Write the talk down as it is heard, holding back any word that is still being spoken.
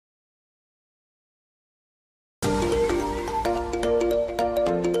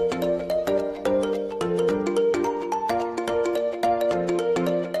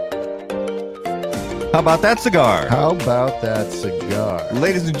How about that cigar? How about that cigar?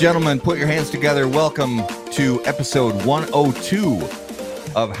 Ladies and gentlemen, put your hands together. Welcome to episode 102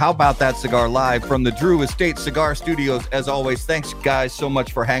 of How About That Cigar live from the Drew Estate Cigar Studios. As always, thanks guys so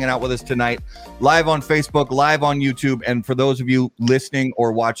much for hanging out with us tonight. Live on Facebook, live on YouTube, and for those of you listening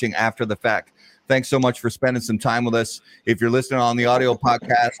or watching after the fact, thanks so much for spending some time with us. If you're listening on the audio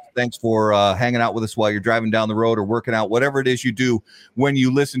podcast, thanks for hanging out with us while you're driving down the road or working out, whatever it is you do when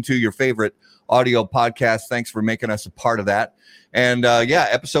you listen to your favorite audio podcast. Thanks for making us a part of that. And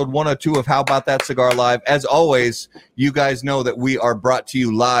episode 102 of How About That Cigar Live. As always, you guys know that we are brought to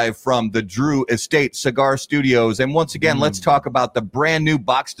you live from the Drew Estate Cigar Studios. And once again, let's talk about the brand new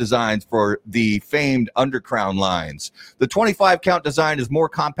box designs for the famed Undercrown lines. The 25 count design is more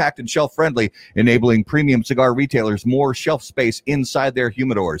compact and shelf friendly, enabling premium cigar retailers more shelf space inside their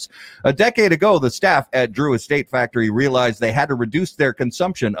humidors. A decade ago, the staff at Drew Estate Factory realized they had to reduce their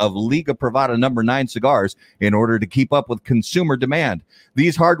consumption of Liga Privada No. 9 cigars in order to keep up with consumer demand.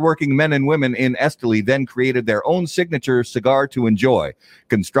 These hardworking men and women in Esteli then created their own signature cigar to enjoy.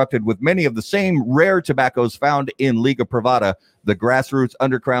 Constructed with many of the same rare tobaccos found in Liga Privada, the Grassroots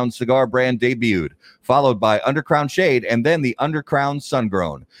Undercrown cigar brand debuted, followed by Undercrown Shade and then the Undercrown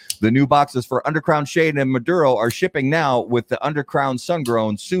Sungrown. The new boxes for Undercrown Shade and Maduro are shipping now, with the Undercrown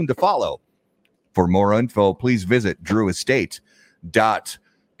Sungrown soon to follow. For more info, please visit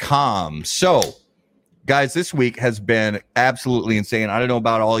drewestate.com. So, guys, this week has been absolutely insane. I don't know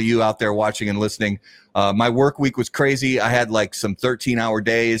about all you out there watching and listening. My work week was crazy. I had like some 13-hour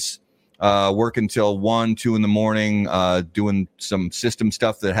days, working till 1, 2 in the morning, doing some system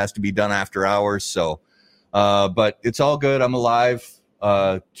stuff that has to be done after hours. So, but it's all good. I'm alive.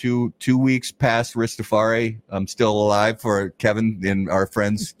 2 weeks past Ristafari. I'm still alive. For Kevin and our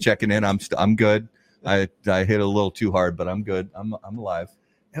friends checking in, I'm good. I hit a little too hard, but I'm good. I'm alive.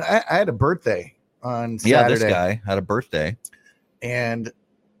 And I had a birthday on Saturday. Yeah, this guy had a birthday. And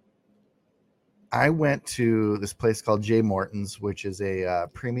I went to this place called Jay Morton's, which is a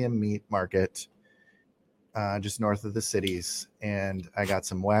premium meat market just north of the cities. And I got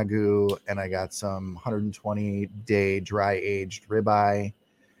some Wagyu and I got some 120-day dry-aged ribeye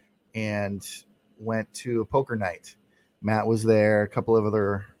and went to a poker night. Matt was there. A couple of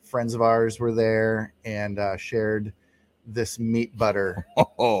other friends of ours were there and shared this meat butter.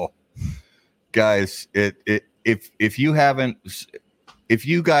 Oh, guys, if you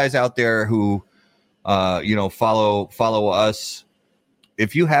guys out there who follow us,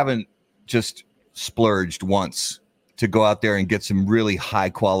 if you haven't just splurged once to go out there and get some really high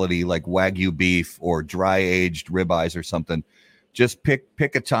quality like Wagyu beef or dry aged ribeyes or something, just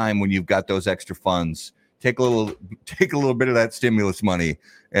pick a time when you've got those extra funds. Take a little bit of that stimulus money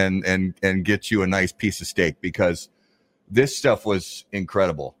and get you a nice piece of steak, because this stuff was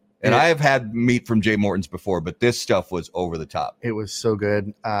incredible. And I have had meat from Jay Morton's before, but this stuff was over the top. It was so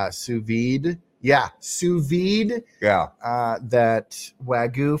good. Sous vide. Yeah, sous vide. Yeah. That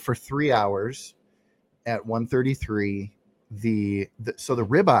Wagyu for 3 hours at 133. So the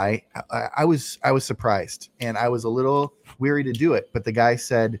ribeye, I was surprised, and I was a little weary to do it. But the guy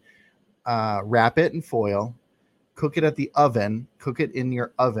said, wrap it in foil, cook it in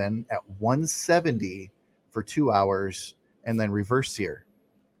your oven at 170 for 2 hours, and then reverse sear.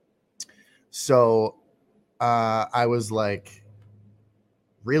 So I was like,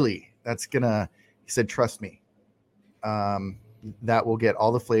 really? He said, trust me. That will get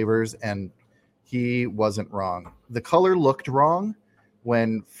all the flavors. And he wasn't wrong. The color looked wrong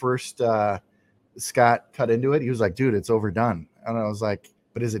when first Scott cut into it. He was like, dude, it's overdone. And I was like,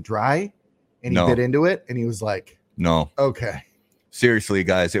 but is it dry? And he bit into it and he was like, no. Okay. Seriously,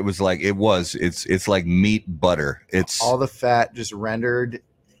 guys, it's like meat butter. It's all the fat just rendered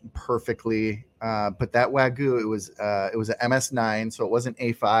perfectly. But that Wagyu, it was an MS9, so it wasn't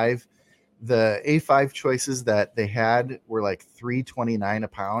A5. The A5 choices that they had were like $3.29 a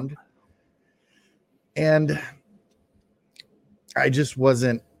pound, and I just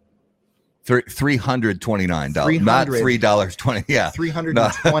wasn't. $329, not $3.20. Yeah,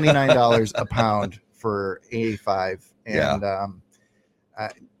 $329 a pound for A5, and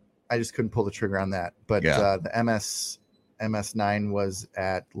I just couldn't pull the trigger on that. But the MS9 was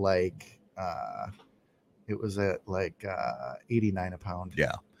at like it was at like $89 a pound.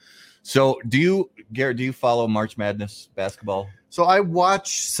 Yeah. So Garrett, do you follow March Madness basketball? So I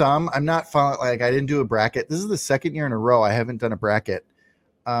watch some. I'm not following, like, I didn't do a bracket. This is the second year in a row I haven't done a bracket.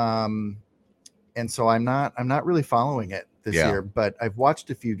 And so I'm not really following it this year, but I've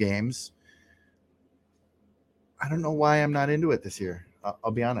watched a few games. I don't know why I'm not into it this year.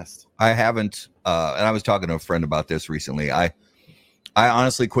 I'll be honest. I haven't, and I was talking to a friend about this recently. I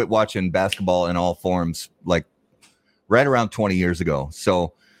honestly quit watching basketball in all forms like right around 20 years ago.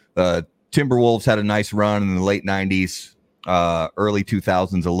 So Timberwolves had a nice run in the late 90s, early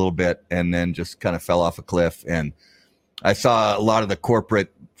 2000s a little bit, and then just kind of fell off a cliff. And I saw a lot of the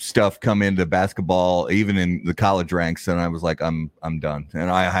corporate stuff come into basketball, even in the college ranks, and I was like, I'm done. And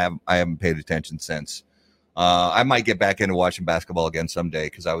I haven't paid attention since. I might get back into watching basketball again someday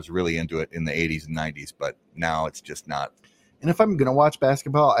because I was really into it in the 80s and 90s, but now it's just not. And if I'm gonna watch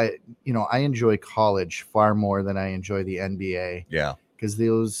basketball, I enjoy college far more than I enjoy the NBA. Yeah, because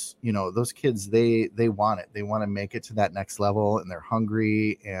those kids they want it. They want to make it to that next level, and they're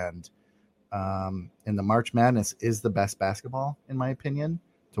hungry. And the March Madness is the best basketball in my opinion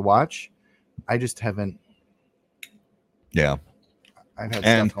to watch. I just haven't. Yeah, I've had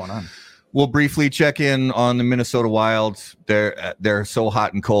stuff going on. We'll briefly check in on the Minnesota Wild. They're so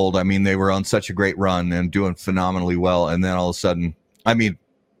hot and cold. I mean, they were on such a great run and doing phenomenally well. And then all of a sudden, I mean,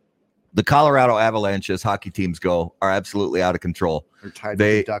 the Colorado Avalanche, as hockey teams go, are absolutely out of control. They're tied with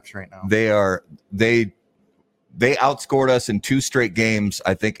the Ducks right now. They outscored us in 2 straight games,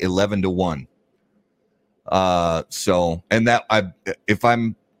 I think 11-1. So, and that if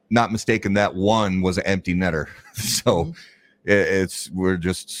I'm not mistaken, that one was an empty netter. So we're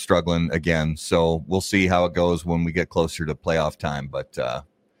just struggling again. So we'll see how it goes when we get closer to playoff time. But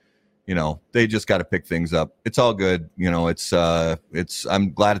they just got to pick things up. It's all good. I'm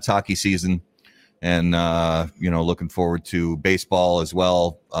glad it's hockey season, and looking forward to baseball as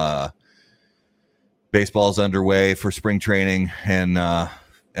well. Baseball's underway for spring training, and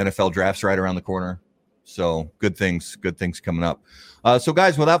NFL draft's right around the corner. So good things coming up. So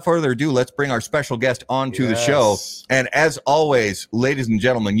guys, without further ado, let's bring our special guest onto the show. And as always, ladies and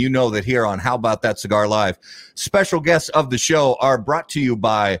gentlemen, you know that here on How About That Cigar Live, special guests of the show are brought to you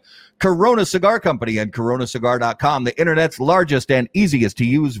by Corona Cigar Company and coronacigar.com, the internet's largest and easiest to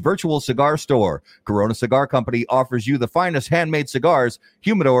use virtual cigar store. Corona Cigar Company offers you the finest handmade cigars,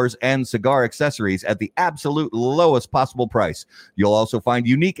 humidors, and cigar accessories at the absolute lowest possible price. You'll also find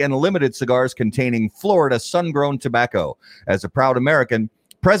unique and limited cigars containing Florida sun-grown tobacco. As a proud American,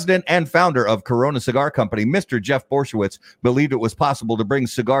 President and founder of Corona Cigar Company, Mr. Jeff Borshowitz, believed it was possible to bring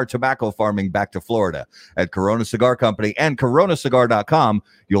cigar tobacco farming back to Florida. At Corona Cigar Company and coronacigar.com,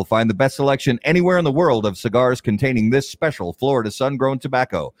 you'll find the best selection anywhere in the world of cigars containing this special Florida sun-grown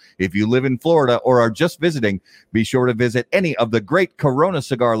tobacco. If you live in Florida or are just visiting, be sure to visit any of the great Corona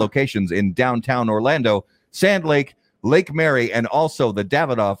Cigar locations in downtown Orlando, Sand Lake, Lake Mary, and also the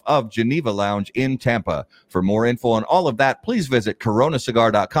Davidoff of Geneva Lounge in Tampa. For more info on all of that, please visit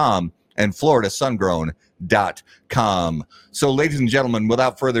coronacigar.com and floridasungrown.com. So, ladies and gentlemen,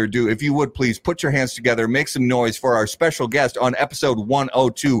 without further ado, if you would please put your hands together, make some noise for our special guest on episode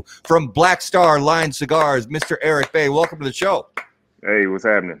 102 from Black Star Line Cigars, Mr. Eric Bay. Welcome to the show. Hey, what's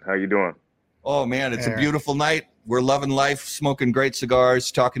happening? How you doing? Oh, man, it's a beautiful night. We're loving life, smoking great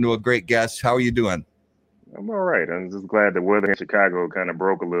cigars, talking to a great guest. How are you doing? I'm all right. I'm just glad the weather in Chicago kind of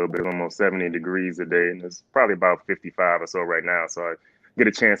broke a little bit. It's almost 70 degrees a day, and it's probably about 55 or so right now. So I get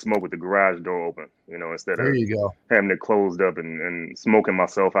a chance to smoke with the garage door open, instead of having it closed up and smoking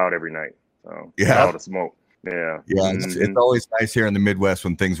myself out every night. So all the smoke. Yeah. Yeah. It's always nice here in the Midwest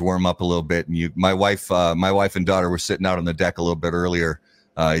when things warm up a little bit. And my wife and daughter were sitting out on the deck a little bit earlier.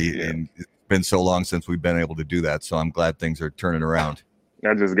 And it's been so long since we've been able to do that. So I'm glad things are turning around.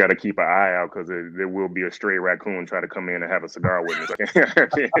 I just got to keep an eye out because there will be a stray raccoon try to come in and have a cigar with me. I can't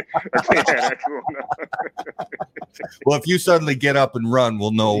have that going on. Well, if you suddenly get up and run, we'll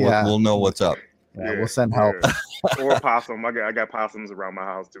know what's up. Yeah, we'll send help. Or possum. I got possums around my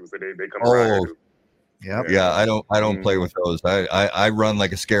house too, so they come around. Yep. Yeah, I don't play with those. I run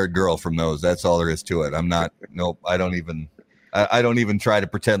like a scared girl from those. That's all there is to it. I'm not. Nope. I don't even try to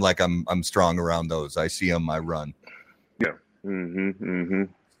pretend like I'm strong around those. I see them, I run. Yeah.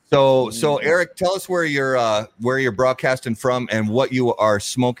 So Eric, tell us where you're broadcasting from and what you are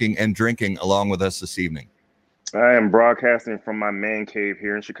smoking and drinking along with us this evening. I am broadcasting from my man cave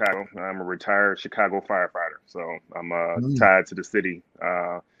here in Chicago. I'm a retired Chicago firefighter, so I'm tied to the city.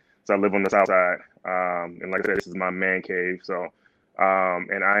 So I live on the south side, and like I said, this is my man cave. So,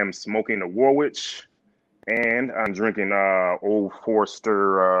 and I am smoking a Warwich, and I'm drinking Old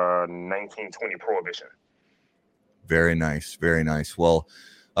Forester 1920 Prohibition. Very nice. Very nice. Well,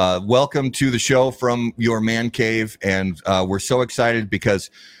 welcome to the show from your man cave. And we're so excited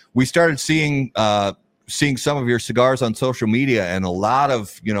because we started seeing some of your cigars on social media and a lot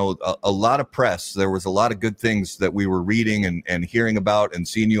of press. There was a lot of good things that we were reading and hearing about and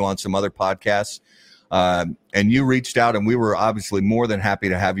seeing you on some other podcasts. And you reached out, and we were obviously more than happy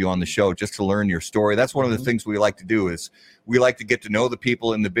to have you on the show just to learn your story. That's one of the things we like to do is we like to get to know the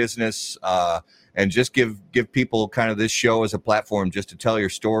people in the business, and just give people kind of this show as a platform just to tell your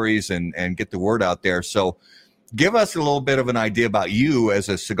stories and get the word out there. So give us a little bit of an idea about you as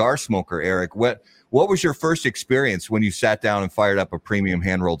a cigar smoker, Eric. What was your first experience when you sat down and fired up a premium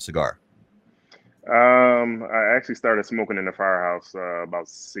hand-rolled cigar? I actually started smoking in the firehouse about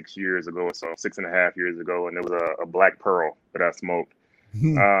 6 years ago, or so 6.5 years ago, and it was a Black Pearl that I smoked.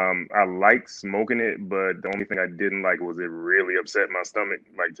 I liked smoking it, but the only thing I didn't like was it really upset my stomach,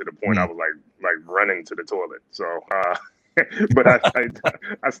 like to the point I was like running to the toilet. So, but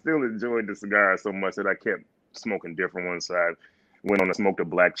I still enjoyed the cigar so much that I kept smoking different ones. So I went on to smoke a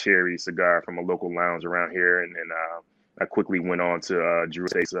Black Cherry cigar from a local lounge around here, and then I quickly went on to Drew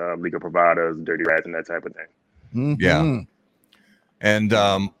Estates, League of Providers, Dirty Rats, and that type of thing. Yeah.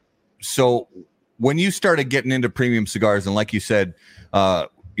 And so when you started getting into premium cigars, and like you said,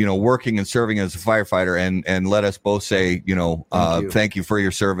 working and serving as a firefighter, and let us both say, thank you for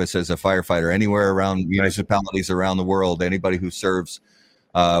your service as a firefighter anywhere around municipalities around the world. Anybody who serves,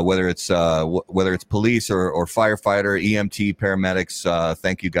 whether it's police or firefighter, EMT, paramedics,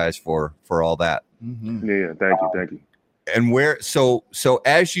 thank you guys for all that. Yeah, thank you. And so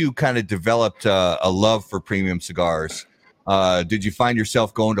as you kind of developed a love for premium cigars, did you find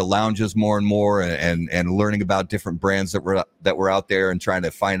yourself going to lounges more and more and learning about different brands that were out there and trying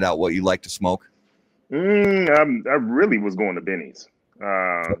to find out what you like to smoke? I really was going to Benny's,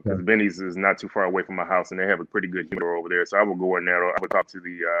 because Benny's is not too far away from my house, and they have a pretty good humidor over there. So I would go in there. I would talk to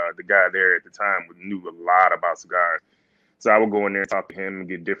the guy there at the time who knew a lot about cigars. So I would go in there and talk to him and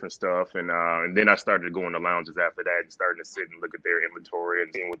get different stuff. And then I started going to lounges after that and starting to sit and look at their inventory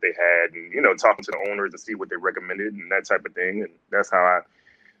and seeing what they had and, talking to the owners and see what they recommended and that type of thing. And that's how I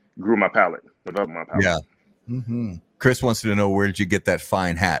grew my palate, developed my palate. Yeah. Chris wants to know, where did you get that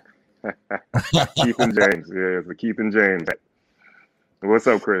fine hat? Keith and James. Yeah, it's the Keith and James. What's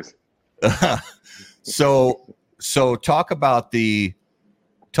up, Chris? So talk about the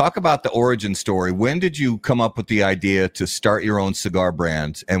origin story. When did you come up with the idea to start your own cigar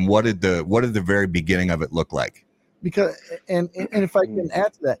brand, and what did the very beginning of it look like? Because and if I can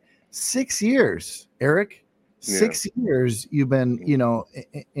add to that, 6 years, Eric, 6 years you've been,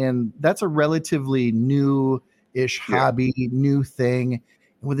 and that's a relatively new-ish hobby, new thing.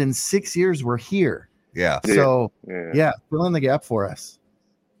 Within 6 years, we're here. Yeah. So fill in the gap for us.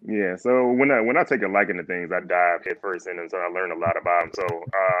 Yeah, so when I take a liking to things, I dive head first in them, so I learn a lot about them. So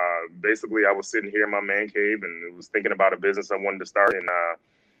basically, I was sitting here in my man cave and was thinking about a business I wanted to start, and I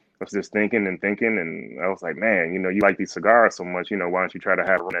was just thinking, and I was like, man, you like these cigars so much, why don't you try to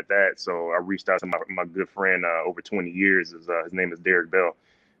have a run at that? So I reached out to my good friend over 20 years. His name is Derek Bell,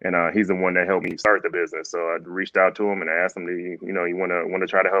 and he's the one that helped me start the business. So I reached out to him and I asked him to, you want to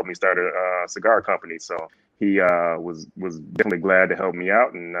try to help me start a cigar company. So he was definitely glad to help me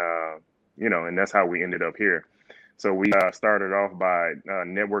out, and and that's how we ended up here. So we started off by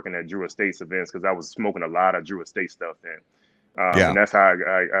networking at Drew Estates events, because I was smoking a lot of Drew Estate stuff then. And that's how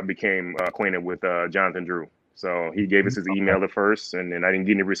I became acquainted with Jonathan Drew. So he gave us his email at first, and then I didn't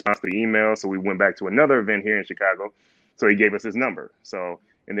get any response to the email. So we went back to another event here in Chicago. So he gave us his number. So,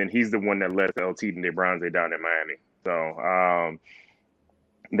 and then he's the one that led El Tito de Bronze down in Miami. So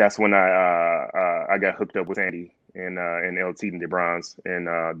that's when I got hooked up with Sandy and El Tito de Bronze. And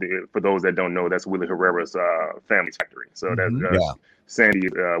for those that don't know, that's Willie Herrera's family factory. So that's Sandy,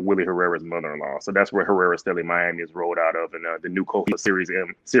 Willie Herrera's mother-in-law. So that's where Herrera Steli Miami is rolled out of, and the new Cohiba Series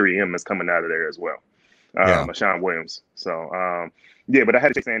M is coming out of there as well. Sean Williams. So but I had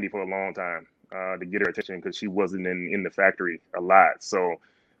to chase Sandy for a long time to get her attention, because she wasn't in the factory a lot. So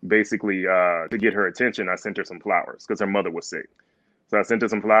basically, to get her attention, I sent her some flowers because her mother was sick. So I sent her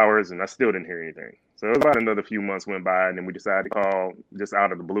some flowers, and I still didn't hear anything. So it was about another few months went by, and then we decided to call just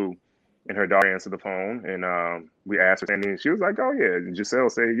out of the blue. And her daughter answered the phone, and we asked her, Sandy, and she was like, "Oh yeah." And Giselle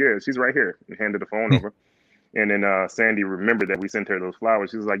said, "Yeah, she's right here," and handed the phone over. And then Sandy remembered that we sent her those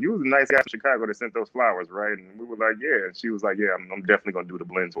flowers. She was like, "You was a nice guy from Chicago that sent those flowers, right?" And we were like, "Yeah." And she was like, "Yeah, I'm definitely gonna do the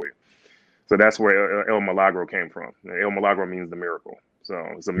blends for you." So that's where El Milagro came from. El Milagro means the miracle. So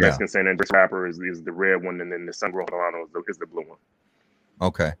it's a Mexican San Andres wrapper is the red one, and then the Sun Grown Habano is the blue one.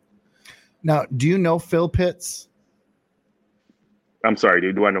 Okay. Now, do you know Phil Pitts? I'm sorry,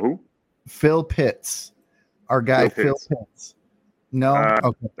 dude. Do I know who? Phil Pitts, our guy Phil Pitts. No,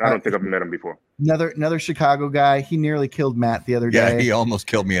 okay. I don't think I've met him before. Another Chicago guy. He nearly killed Matt the other day. Yeah, he almost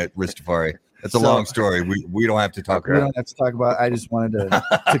killed me at Ristafari. That's a long story. We don't have to talk about it. We don't have to talk about it. I just wanted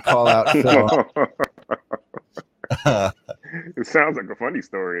to call out Phil. It sounds like a funny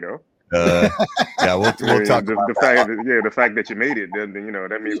story, though. Yeah, we'll talk about the fact that you made it, then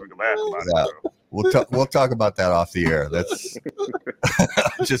that means we can laugh about it. So. We'll talk about that off the air. That's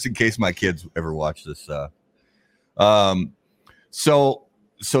just in case my kids ever watch this. So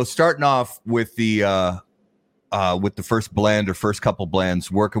starting off with the first blend or first couple blends,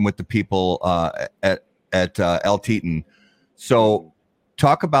 working with the people at El Titan. So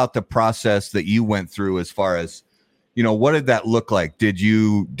talk about the process that you went through as far as, what did that look like? Did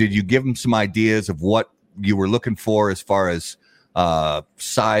you give them some ideas of what you were looking for as far as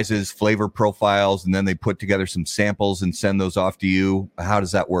sizes, flavor profiles, and then they put together some samples and send those off to you? How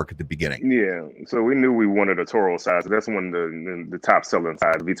does that work at the beginning? Yeah, so we knew we wanted a Toro size. That's one of the top selling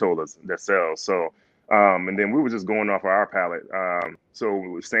sizes we told us that sells. So and then we were just going off of our palette.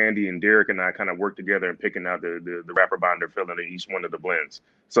 So Sandy and Derek and I kind of worked together and picking out the wrapper binder filling in each one of the blends.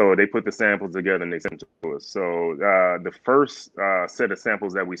 So they put the samples together and they sent them to us. So the first set of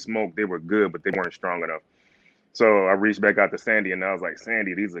samples that we smoked, they were good, but they weren't strong enough. So I reached back out to Sandy and I was like,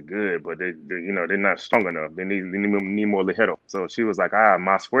 Sandy, these are good, but they're not strong enough. They need more ligero. So she was like,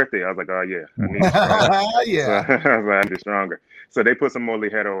 más fuerte. I was like, oh yeah, I need it stronger. Yeah. So I was like, I need it stronger. So they put some more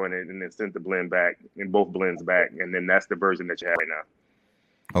ligero in it and then sent the blend back and both blends back. And then that's the version that you have right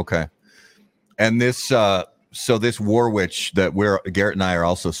now. Okay. And this, so this Warwich that Garrett and I are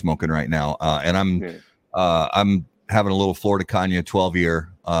also smoking right now. And I'm having a little Florida Caña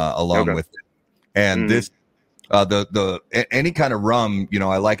 12-year along with it. And this, any kind of rum,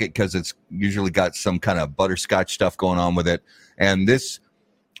 I like it because it's usually got some kind of butterscotch stuff going on with it. And the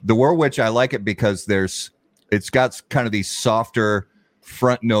Warwich, I like it because it's got kind of these softer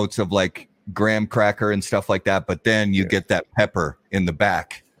front notes of like graham cracker and stuff like that. But then you get that pepper in the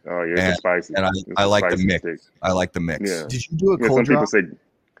back. Oh yeah, it's spicy. And I like the mix. I like the mix. Yeah. Did you do a cold draw?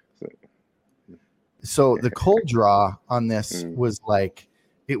 So the cold draw on this was like,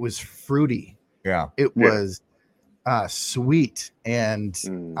 it was fruity. Yeah. It was sweet. And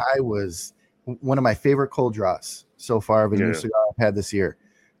I was one of my favorite cold draws so far of a new cigar I've had this year.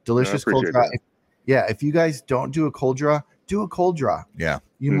 Delicious cold draw. If you guys don't do a cold draw, do a cold draw. Yeah.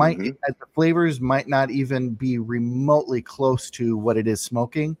 You might, the flavors might not even be remotely close to what it is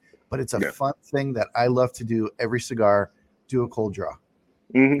smoking, but it's a fun thing that I love to do every cigar. Do a cold draw.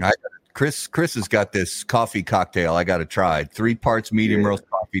 Chris has got this coffee cocktail I got to try. 3 parts medium roast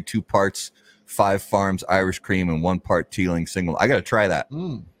coffee, 2 parts 5 Farms Irish cream, and 1 part Teeling single. I got to try that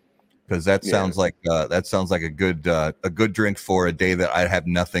because that sounds like a good drink for a day that I have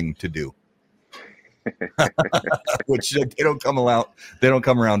nothing to do. Which they don't come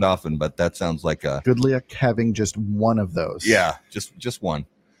around often, but that sounds like a good luck having just one of those. Yeah, just one.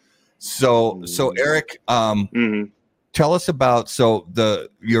 So Eric, tell us about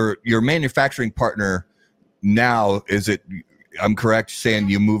your manufacturing partner now. Is it? I'm correct saying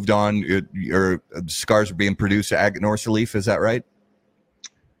you moved on. Your cigars are being produced at Aganorsa Leaf. Is that right?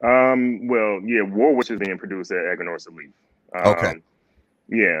 Well, yeah, Warwich is being produced at Aganorsa Leaf. Okay.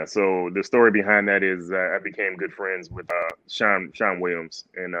 Yeah, so the story behind that is I became good friends with Sean Williams,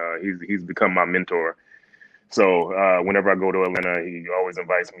 and he's become my mentor. So whenever I go to Atlanta, he always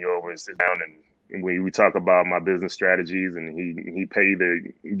invites me over and sit down, and we talk about my business strategies, and he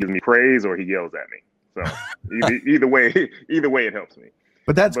gives me praise or he yells at me. So either way it helps me.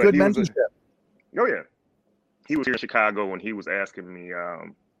 But that's good mentorship. Oh yeah, he was here in Chicago and he was asking me,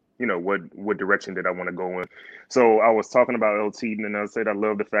 what direction did I want to go in? So I was talking about El Titan and I said I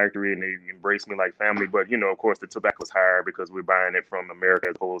love the factory and they embraced me like family. But, of course, the tobacco is higher because we're buying it from America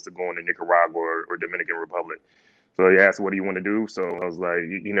as opposed to going to Nicaragua or Dominican Republic. So he asked, what do you want to do? So I was like,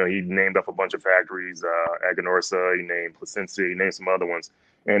 he named off a bunch of factories, Aganorsa, he named Placencia, he named some other ones.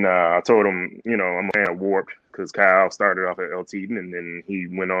 And I told him, I'm a fan of Warped because Kyle started off at El Titan and then he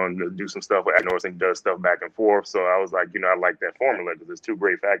went on to do some stuff with Aganorsa and does stuff back and forth. So I was like, I like that formula because it's 2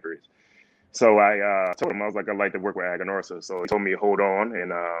 great factories. So I told him, I was like, I'd like to work with Aganorsa. So he told me, hold on.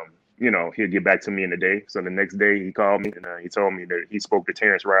 And, he'll get back to me in a day. So the next day he called me and he told me that he spoke to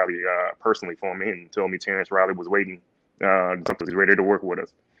Terrence Riley personally for me and told me Terrence Riley was waiting. He's ready to work with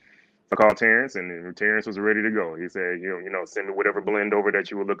us. I called Terrence and Terrence was ready to go. He said, send me whatever blend over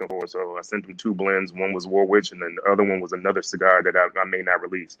that you were looking for. So I sent him 2 blends. One was Warwich and then the other one was another cigar that I may not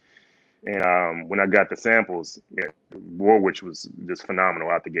release. And when I got the samples, Warwich was just phenomenal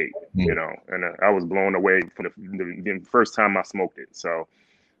out the gate, and I was blown away from the first time I smoked it. So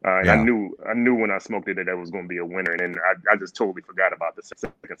I knew when I smoked it that was going to be a winner, and then I just totally forgot about the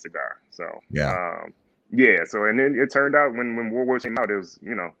second cigar. So so and then it turned out when Warwich came out, it was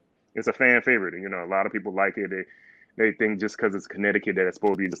it's a fan favorite. A lot of people like it. they think just because it's Connecticut that it's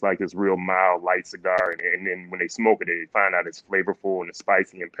supposed to be just like this real mild, light cigar, and then when they smoke it, they find out it's flavorful and it's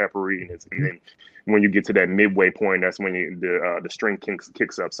spicy and peppery, and then when you get to that midway point, that's when the strength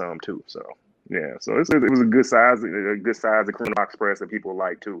kicks up some too. So yeah, so it was a good size of Corona box press that people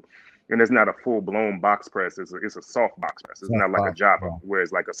like too. And it's not a full blown box press. It's a soft box press. It's not like a Java where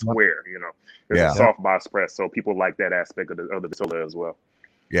it's like a square. It's a soft box press. So people like that aspect of the Vitola as well.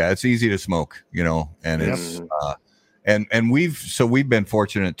 Yeah, it's easy to smoke, and it's and we've been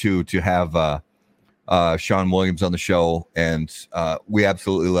fortunate too to have Sean Williams on the show, and we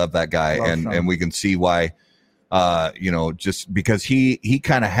absolutely love that guy, and we can see why, just because he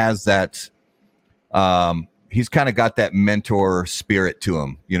kind of has that. He's kind of got that mentor spirit to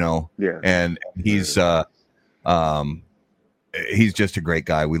him, and he's just a great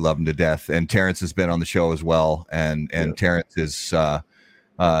guy. We love him to death. And Terrence has been on the show as well. And Terrence is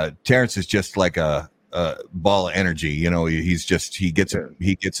just like a ball of energy. He gets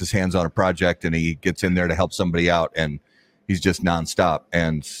his hands on a project and he gets in there to help somebody out, and he's just nonstop.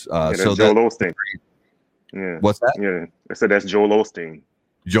 And so Joel Osteen. Yeah. What's that? Yeah. I said that's Joel Osteen.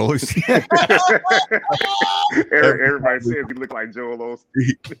 Joel Osteen. Everybody says he look like Joel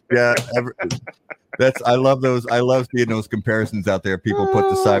Osteen. Yeah, I love those. I love seeing those comparisons out there. People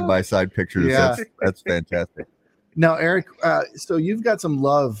put the side by side pictures. Yeah. That's fantastic. Now, Eric, so you've got some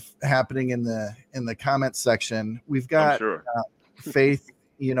love happening in the comments section. We've got Faith,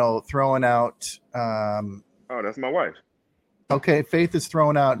 throwing out. Oh, that's my wife. Okay, Faith is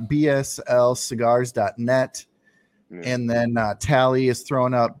throwing out bslcigars.net. And then Tally is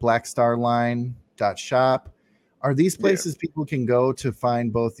throwing out blackstarline.shop. Are these places people can go to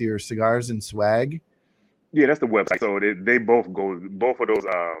find both your cigars and swag? Yeah, that's the website. So they both of those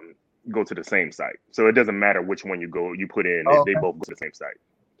go to the same site. So it doesn't matter which one you put in. They both go to the same site.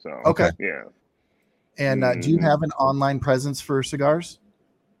 So yeah. And do you have an online presence for cigars?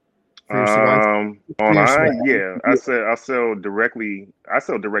 Online, yeah. I sell directly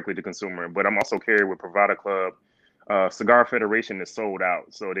to consumer, but I'm also carried with Privada Club. Cigar Federation is sold out,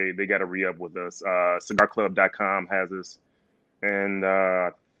 so they got to re-up with us. Cigarclub.com has us, and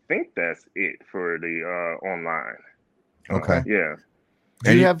I think that's it for the online. Okay. Yeah.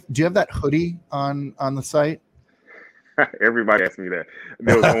 Do you have that hoodie on the site? Everybody asked me that.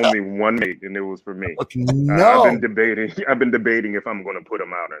 There was only one made, and it was for me. No. I've been debating if I'm going to put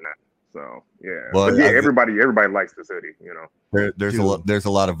them out or not. So yeah, well, everybody likes this hoodie. There's a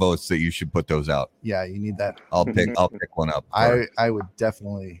lot of votes that you should put those out. Yeah, you need that. I'll pick one up. I would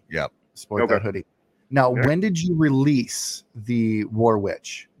definitely sport that hoodie. Now, when did you release the War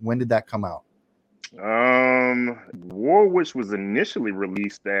Witch? When did that come out? War Witch was initially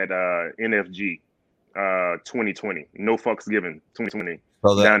released at NFG 2020. No fucks given 2020.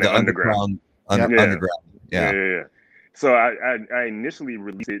 So down the at Underground. Underground. Yeah. So I initially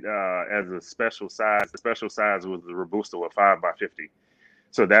released it as a special size. The special size was the Robusto of 5x50.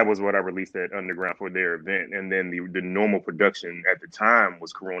 So that was what I released at Underground for their event. And then the normal production at the time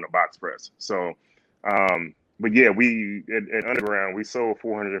was Corona Box Press. So, but yeah, we at Underground we sold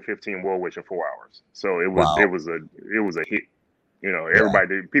 415 War Witch in 4 hours. So it was a hit.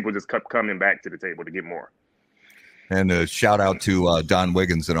 People just kept coming back to the table to get more. And a shout out to Don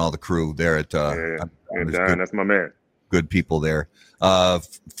Wiggins and all the crew there at Don, that's my man. Good people there.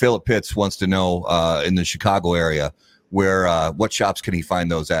 Philip Pitts wants to know in the Chicago area what shops can he find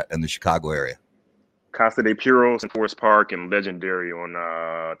those at in the Chicago area? Casa de Puros in Forest Park and Legendary on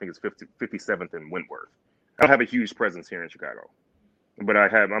I think it's 57th and Wentworth. I don't have a huge presence here in Chicago, but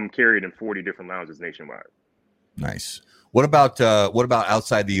I'm carried in 40 different lounges nationwide. Nice. What about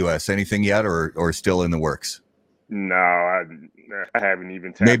outside the U.S.? Anything yet, or still in the works? No, I haven't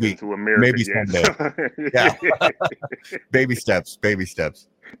even tapped into America maybe yet. Someday. Yeah. Baby steps.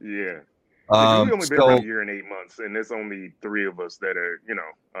 Yeah. We've only been about a year and 8 months, and there's only 3 of us that are,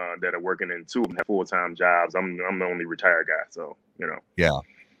 that are working, and 2 of them have full-time jobs. I'm the only retired guy, so Yeah.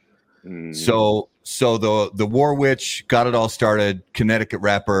 So the War Witch got it all started. Connecticut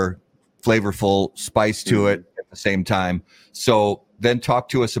wrapper, flavorful, spice to it at the same time. So then talk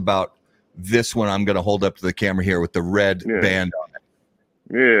to us about this one. I'm going to hold up to the camera here with the red band on it.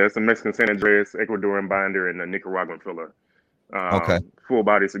 Yeah, it's a Mexican San Andreas, Ecuadorian binder, and a Nicaraguan filler. Full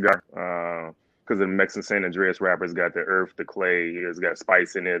body cigar. Because the Mexican San Andreas wrapper's got the earth, the clay, it's got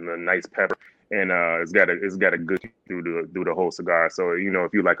spice in it, and a nice pepper, and it's got a good through the whole cigar. So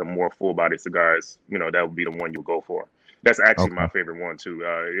if you like a more full body cigars, that would be the one you go for. That's actually my favorite one too.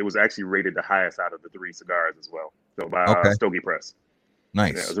 It was actually rated the highest out of the 3 cigars as well. So by Stogie Press.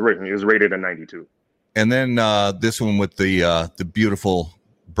 Nice. Yeah, it was rated a 92. And then this one with the beautiful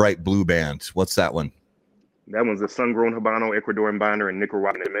bright blue band. What's that one? That one's a sun-grown Habano, Ecuadorian binder, and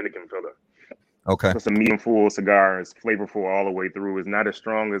Nicaraguan Dominican filler. Okay. It's a medium full cigar. It's flavorful all the way through. It's not as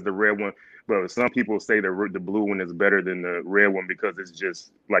strong as the red one, but some people say the blue one is better than the red one because it's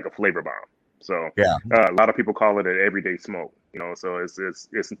just like a flavor bomb. So yeah, a lot of people call it an everyday smoke. So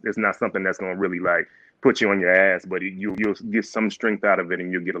it's not something that's gonna really like put you on your ass, but you'll get some strength out of it,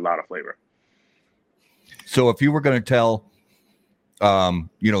 and you'll get a lot of flavor. So if you were going to tell,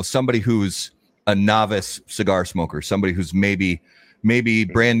 somebody who's a novice cigar smoker, somebody who's maybe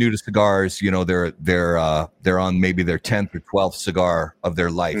brand new to cigars, they're on maybe their 10th or 12th cigar of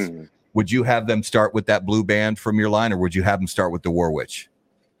their life. Would you have them start with that blue band from your line, or would you have them start with the Warwich?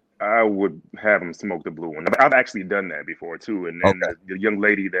 I would have them smoke the blue one. I've actually done that before too. And then the young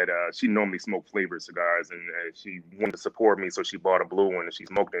lady that she normally smoked flavored cigars, and she wanted to support me, so she bought a blue one and she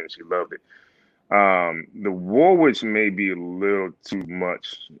smoked it and she loved it. The Warwich may be a little too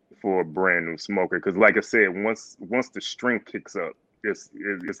much for a brand new smoker because, like I said, once the strength kicks up, it's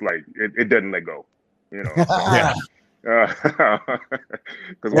like it doesn't let go. Yeah.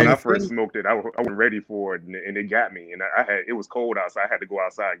 Because when I first smoked it, I wasn't ready for it, and it got me. And it was cold outside. I had to go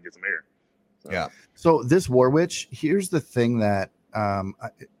outside and get some air. So. Yeah. So this Warwich, here's the thing that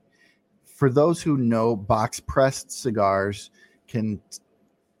for those who know, box pressed cigars can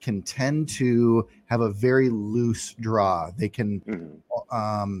tend to have a very loose draw. They can,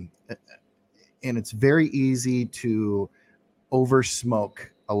 and it's very easy to over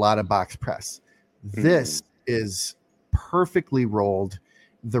smoke a lot of box press. This is perfectly rolled.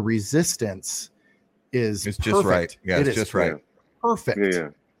 The resistance is just right. Yeah, it's just right.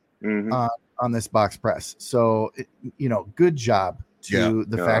 Perfect. On this box press. So, good job to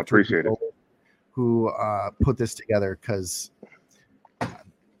the factory who put this together, because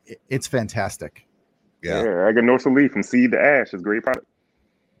it's fantastic. Yeah, Aganorsa Leaf from seed to ash is a great product.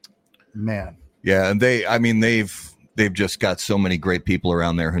 Man. Yeah, and they've just got so many great people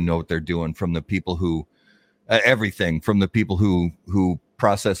around there who know what they're doing, from the people who everything from the people who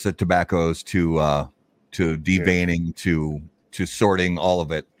process the tobaccos to deveining to sorting, all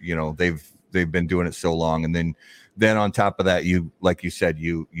of it. They've been doing it so long, and then on top of that, like you said,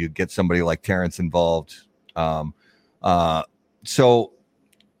 you get somebody like Terrence involved. So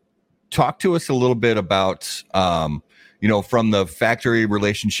talk to us a little bit about from the factory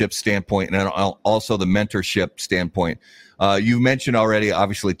relationship standpoint, and also the mentorship standpoint. You mentioned already,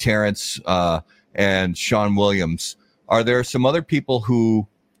 obviously, Terrence and Sean Williams. Are there some other people who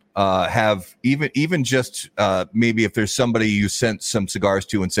have even just maybe if there's somebody you sent some cigars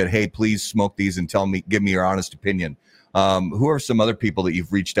to and said, hey, please smoke these and give me your honest opinion? Who are some other people that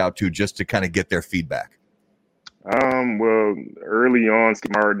you've reached out to just to kind of get their feedback? Well, early on,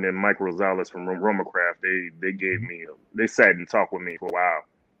 Skip Martin and Mike Rosales from Romacraft, they sat and talked with me for a while,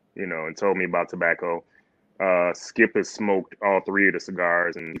 and told me about tobacco. Skip has smoked all three of the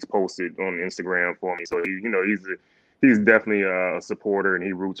cigars, and he's posted on Instagram for me. So he's definitely a supporter, and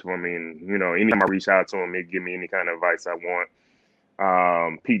he roots for me. And anytime I reach out to him, he give me any kind of advice I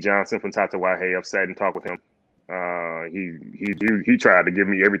want. Pete Johnson from Tatawahe, I've sat and talked with him. He tried to give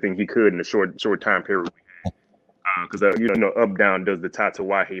me everything he could in a short time period. Because Up Down does the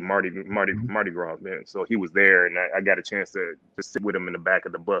Tatawahe Mardi Gras, man. So he was there, and I got a chance to sit with him in the back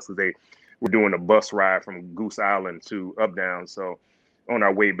of the bus, because they were doing a bus ride from Goose Island to Up Down. So on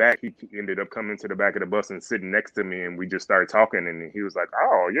our way back, he ended up coming to the back of the bus and sitting next to me, and we just started talking. And he was like,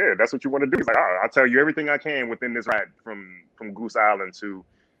 "Oh yeah, that's what you want to do." He's like, "Oh, I'll tell you everything I can within this ride from Goose Island to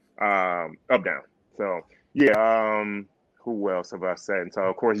Up Down." So yeah, who else have I sat and talked?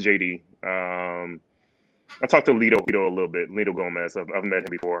 Of course, JD. I talked to Lito a little bit. Lito Gomez. I've met him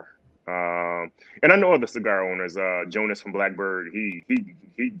before. And I know other cigar owners. Jonas from Blackbird. He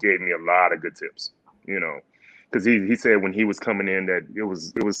gave me a lot of good tips. Because he said when he was coming in that it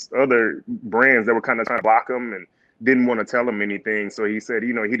was other brands that were kind of trying to block him and didn't want to tell him anything. So he said,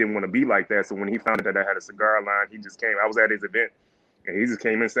 he didn't want to be like that. So when he found out that I had a cigar line, he just came. I was at his event, and he just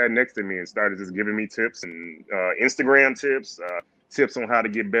came and sat next to me and started just giving me tips and Instagram tips. Tips on how to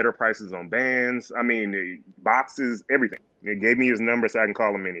get better prices on bands. I mean, boxes, everything. He gave me his number so I can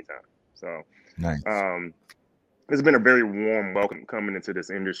call him anytime. So, nice. It's been a very warm welcome coming into this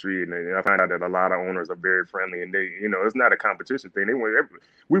industry, and I find out that a lot of owners are very friendly, and they, it's not a competition thing.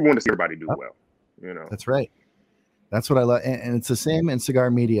 We want to see everybody do well. That's right. That's what I love, and it's the same in cigar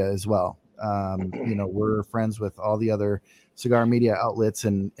media as well. We're friends with all the other cigar media outlets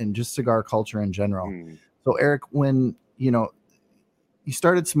and just cigar culture in general. So, Eric, when you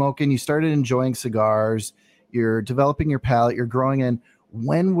started smoking, you started enjoying cigars, you're developing your palate, you're growing in.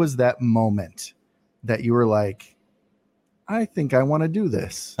 When was that moment that you were like, I think I want to do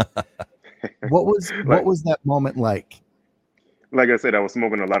this? What was that moment like? Like I said, I was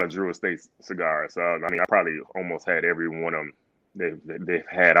smoking a lot of Drew Estate cigars. I mean, I probably almost had every one of them they've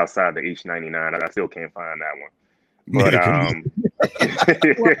had outside the H99. I still can't find that one. But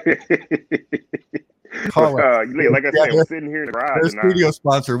like I said, we're sitting here in the garage. Their studio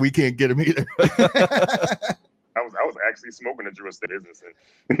sponsor, we can't get them either. I was actually smoking a Drew Estate business,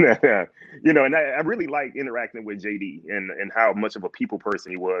 and you know, and I really like interacting with JD and how much of a people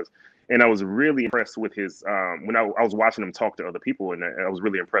person he was, and I was really impressed with his when I was watching him talk to other people, and I was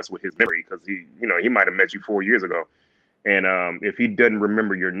really impressed with his memory because he might have met you 4 years ago, and if he doesn't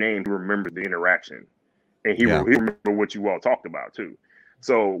remember your name, he remembers the interaction, and he remember what you all talked about too.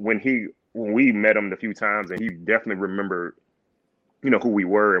 So when we met him a few times, and he definitely remembered, who we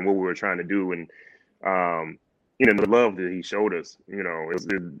were and what we were trying to do, and the love that he showed us,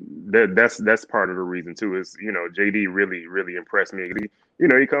 that's part of the reason too. Is JD really, really impressed me.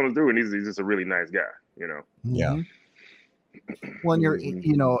 He comes through and he's just a really nice guy. Yeah. Well,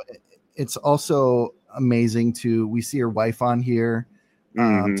 and it's also amazing we see your wife on here, to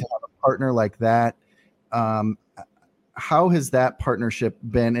have a partner like that. How has that partnership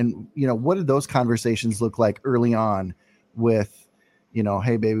been? And what did those conversations look like early on with,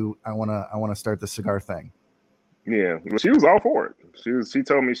 hey baby, I want to start the cigar thing? Yeah, well, she was all for it. She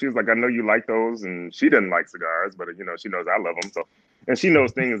told me, she was like, I know you like those, and she doesn't like cigars, but she knows I love them. So, and she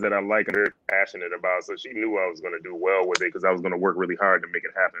knows things that I like and very passionate about. So she knew I was going to do well with it because I was going to work really hard to make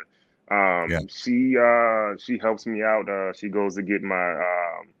it happen. She helps me out. She goes to get my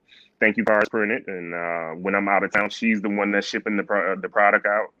thank you cards printed, and when I'm out of town, she's the one that's shipping the product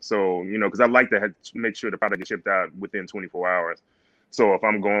out. So because I like to make sure the product gets shipped out within 24 hours. So if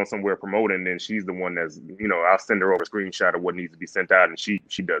I'm going somewhere promoting, then she's the one that's, I'll send her over a screenshot of what needs to be sent out, and she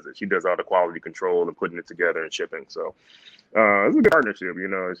does it. She does all the quality control and putting it together and shipping. So it's a good partnership.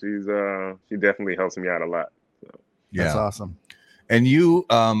 She definitely helps me out a lot. So. Yeah, that's awesome. And you,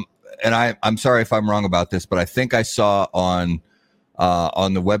 and I'm sorry if I'm wrong about this, but I think I saw on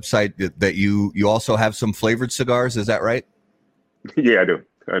the website that you also have some flavored cigars. Is that right? Yeah, I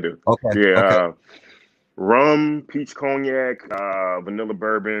do. Okay. Yeah. Okay. Rum, peach cognac, vanilla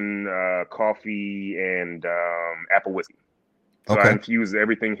bourbon, coffee, and apple whiskey. So I infuse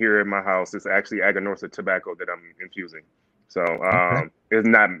everything here at my house. It's actually Aganorsa tobacco that I'm infusing. So it's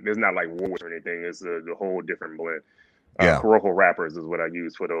not like Woolworths or anything. It's a whole different blend. Corojo wrappers is what I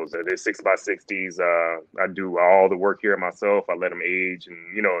use for those. They're 6x60s. I do all the work here myself. I let them age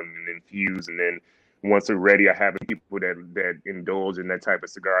and and infuse, and then once they're ready, I have people that indulge in that type of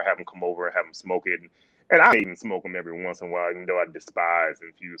cigar. I have them come over and have them smoke it. And I even smoke them every once in a while, even though I despise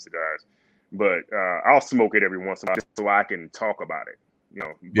infused cigars. But I'll smoke it every once in a while just so I can talk about it.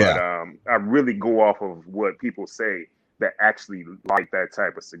 But I really go off of what people say that actually like that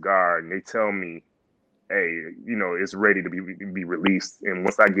type of cigar, and they tell me, hey, it's ready to be released. And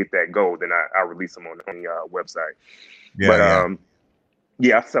once I get that go, then I release them on the website.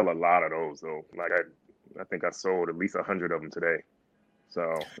 I sell a lot of those though. Like I think I sold at least 100 of them today.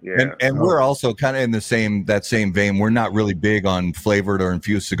 So and we're also kind of in that same vein. We're not really big on flavored or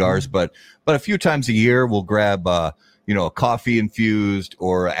infused cigars, but a few times a year we'll grab a coffee infused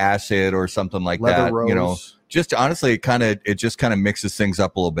or acid or something like that. Rose. Just honestly, it just kind of mixes things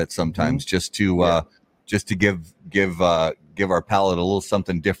up a little bit sometimes, just to give our palate a little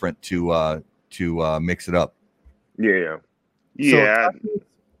something different to mix it up. Yeah.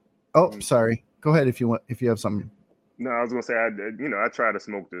 Sorry. Go ahead if you have something. No, I was gonna say I try to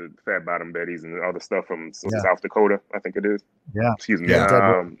smoke the Fat Bottom Betties and all the stuff from South Dakota. I think it is. Yeah. Excuse me.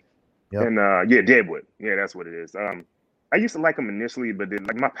 Yeah. Deadwood. Yeah, that's what it is. I used to like them initially, but then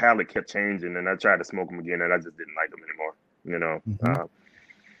my palate kept changing, and I tried to smoke them again, and I just didn't like them anymore.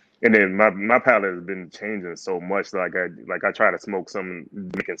 And then my palate has been changing so much. Like I try to smoke some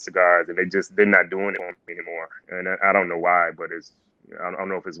Dominican cigars, and they're not doing it anymore. And I don't know why, but I don't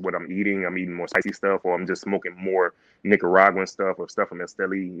know if it's what I'm eating. I'm eating more spicy stuff, or I'm just smoking more Nicaraguan stuff or stuff from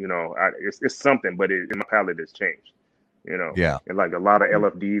Esteli. It's something, but my palate has changed. Yeah. And like a lot of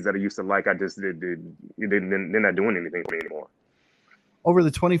LFDs that I used to like, I just they're not doing anything for me anymore. Over the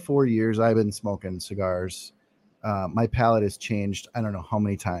 24 years I've been smoking cigars, my palate has changed. I don't know how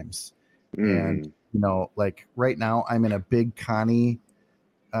many times. And like right now I'm in a big Connie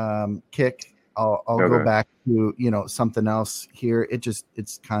kick. I'll go back to something else here.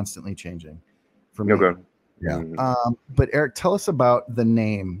 It's constantly changing for me. Yeah. But Eric, tell us about the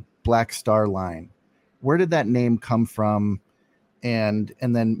name Black Star Line. Where did that name come from? And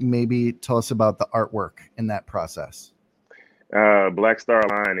then maybe tell us about the artwork in that process. Black Star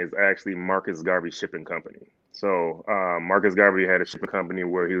Line is actually Marcus Garvey Shipping Company. So Marcus Garvey had a shipping company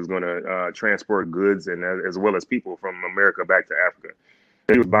where he was going to transport goods and as well as people from America back to Africa.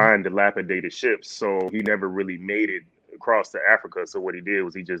 He was buying dilapidated ships, so he never really made it across to Africa. So what he did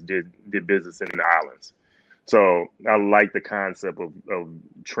was he just did business in the islands. So I like the concept of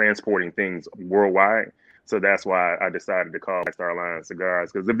transporting things worldwide. So that's why I decided to call Black Star Line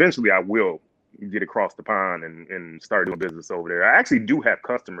Cigars, because eventually I will get across the pond and start doing business over there. I actually do have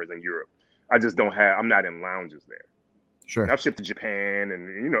customers in Europe. I just don't have, I'm not in lounges there. Sure. I've shipped to Japan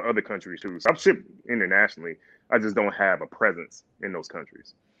and other countries too. So I've shipped internationally. I just don't have a presence in those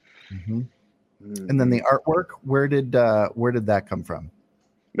countries. Mm-hmm. And then the artwork, where did that come from?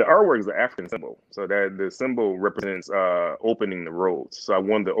 The artwork is an African symbol. So that the symbol represents opening the roads. So I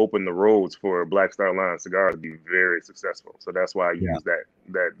wanted to open the roads for Black Star Line Cigars to be very successful. So that's why I use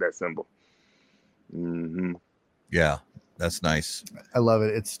that symbol. Mm-hmm. Yeah, that's nice. I love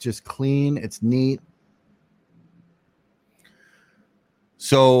it. It's just clean. It's neat.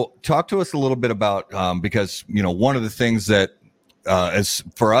 So talk to us a little bit about, because, one of the things that as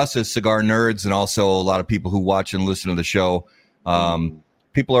for us as cigar nerds and also a lot of people who watch and listen to the show,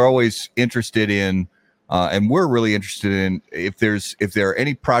 people are always interested in, and we're really interested in if there are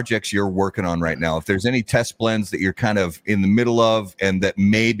any projects you're working on right now, if there's any test blends that you're kind of in the middle of and that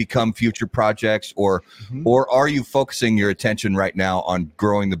may become future projects, or are you focusing your attention right now on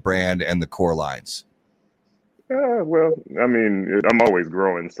growing the brand and the core lines? Well, I mean, I'm always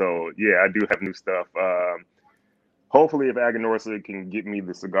growing. So, yeah, I do have new stuff. Hopefully, if Aganorsa can get me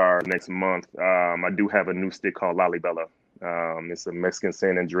the cigar next month, I do have a new stick called Lalibela. It's a Mexican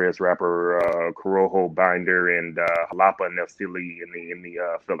San Andreas wrapper, Corojo binder, and Jalapa Nelsili in the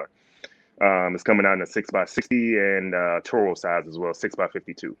filler. It's coming out in a 6x60 and Toro size as well,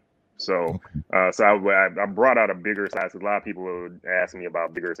 6x52. So, I brought out a bigger size. A lot of people would ask me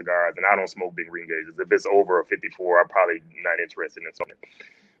about bigger cigars, and I don't smoke big ring gauges. If it's over a 54, I'm probably not interested in something.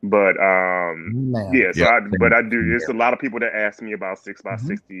 But but I do. There's a lot of people that ask me about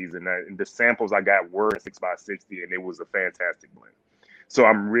 6x60s, and the samples I got were 6x60, and it was a fantastic blend. So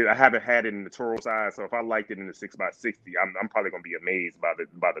I haven't had it in the Toro size. So if I liked it in the 6x60, I'm probably gonna be amazed by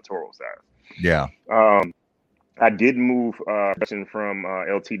the Toro size. Yeah. I did move from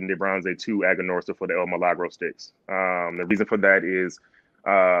El Tito de Bronze to Aganorsa for the El Milagro sticks. The reason for that is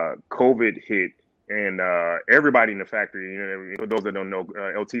COVID hit, and everybody in the factory, for those that don't know,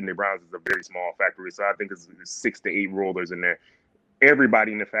 El Tito de Bronze is a very small factory. So I think it's 6 to 8 rollers in there.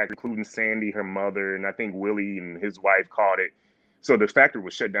 Everybody in the factory, including Sandy, her mother, and I think Willie and his wife caught it. So the factory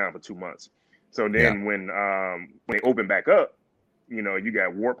was shut down for 2 months. So then when they opened back up, you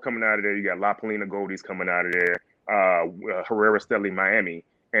got Warp coming out of there. You got La Polina Goldies coming out of there. Herrera Steli Miami.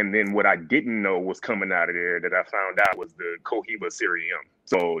 And then what I didn't know was coming out of there that I found out was the Cohiba Cerium.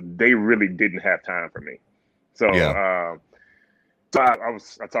 So they really didn't have time for me. So I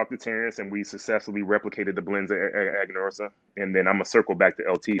talked to Terrence, and we successfully replicated the blends at Aganorsa. And then I'm gonna circle back to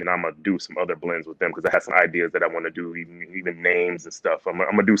LT, and I'm gonna do some other blends with them because I have some ideas that I want to do, even names and stuff. I'm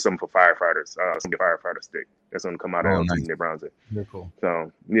gonna do something for firefighters, some firefighter stick that's gonna come out of LT and Browns. Very cool.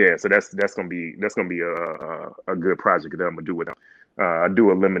 So so that's gonna be a good project that I'm gonna do with them. I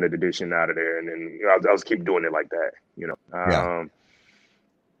do a limited edition out of there, and then I'll just keep doing it like that,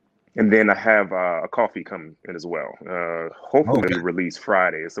 And then I have a coffee coming in as well. Hopefully it'll release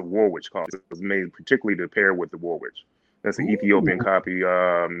Friday. It's a Warwick coffee. It was made particularly to pair with the Warwick. That's an Ethiopian coffee,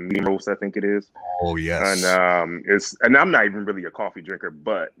 medium roast, I think it is. Oh yes. And I'm not even really a coffee drinker,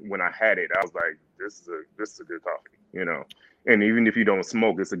 but when I had it, I was like, this is a good coffee, And even if you don't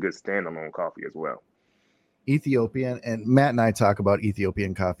smoke, it's a good standalone coffee as well. Ethiopian, and Matt and I talk about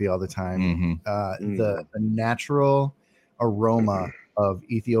Ethiopian coffee all the time. The natural aroma of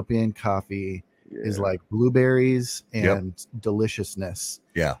Ethiopian coffee is like blueberries and deliciousness.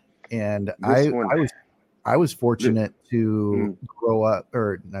 Yeah. And I was fortunate to grow up,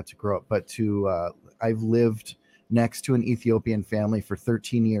 or not to grow up, but to I've lived next to an Ethiopian family for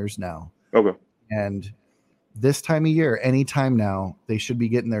 13 years now. Okay. And this time of year, anytime now, they should be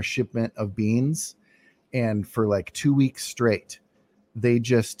getting their shipment of beans. And for like 2 weeks straight, they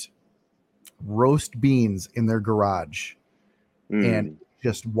just roast beans in their garage and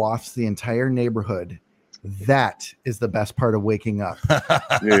just wafts the entire neighborhood. That is the best part of waking up.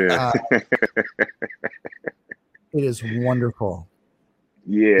 It is wonderful.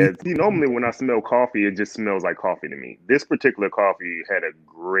 Yeah. See, normally when I smell coffee, it just smells like coffee to me. This particular coffee had a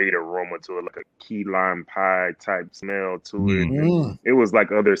great aroma to it, like a key lime pie type smell to it. It was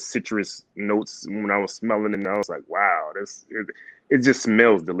like other citrus notes when I was smelling it, and I was like, wow, it just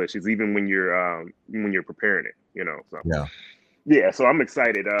smells delicious, even when you're preparing it, So. Yeah. Yeah, so I'm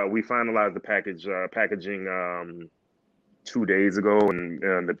excited. We finalized the packaging 2 days ago,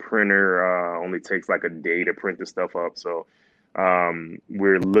 and the printer only takes like a day to print the stuff up. So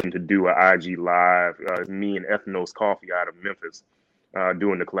we're looking to do an IG live. Me and Ethnos Coffee out of Memphis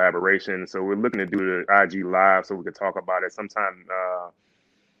doing the collaboration. So we're looking to do the IG live so we can talk about it sometime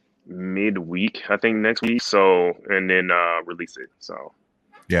midweek, I think next week. So and then release it. So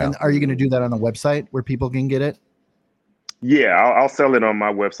Yeah. And are you going to do that on a website where people can get it? yeah, I'll sell it on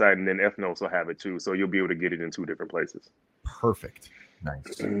my website, and then Ethnos will have it too. So you'll be able to get it in 2 different places. Perfect. Nice.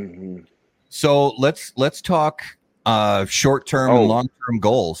 Mm-hmm. So let's talk short-term and long-term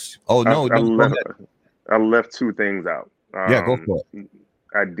goals. Oh no, I left 2 things out. Yeah, go for it.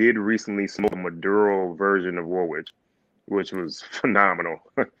 I did recently smoke a Maduro version of Warwick, which was phenomenal.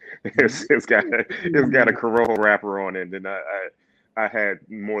 it's got a Corojo wrapper on it, and I had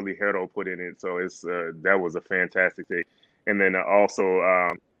Morley Hero put in it, so it's that was a fantastic thing. And then also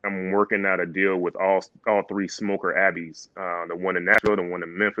I'm working out a deal with all 3 smoker abbeys, the one in Nashville, the one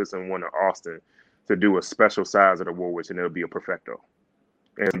in Memphis, and one in Austin, to do a special size of the Warwick, and it'll be a Perfecto,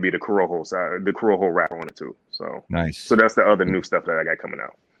 and it'll be the Corojo side, the Corojo wrapper on it too. So Nice. So that's the other new stuff that I got coming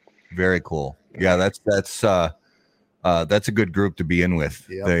out. Very cool. Yeah, that's a good group to be in with.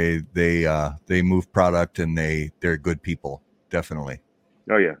 Yep. They move product, and they're good people. Definitely.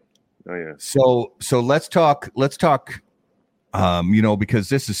 Oh yeah. So let's talk. Because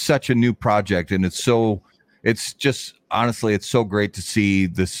this is such a new project, and it's just honestly, it's so great to see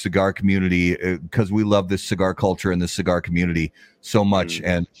the cigar community, because we love this cigar culture and the cigar community so much.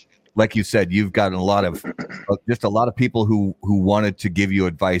 And like you said, you've gotten a lot of people who wanted to give you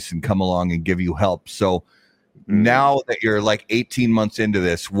advice and come along and give you help. So now that you're like 18 months into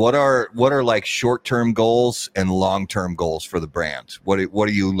this, what are like short-term goals and long-term goals for the brand? What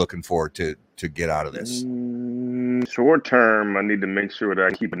are you looking forward to get out of this? Short term, I need to make sure that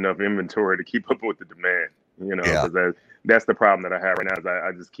I keep enough inventory to keep up with the demand. Because that's the problem that I have right now. Is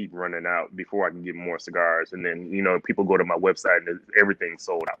I just keep running out before I can get more cigars, and then people go to my website and everything's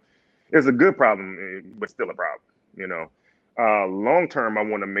sold out. It's a good problem, but still a problem. Long term, I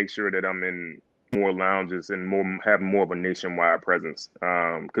want to make sure that I'm in more lounges and have more of a nationwide presence.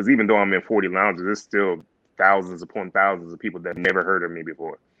 Because even though I'm in 40 lounges, there's still thousands upon thousands of people that never heard of me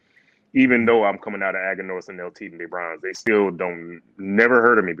before. Even though I'm coming out of Aganorsa and LT and Bronze, they still never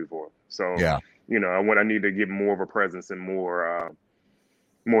heard of me before. So yeah, I need to get more of a presence in more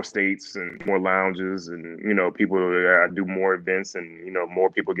states and more lounges, and people do more events, and more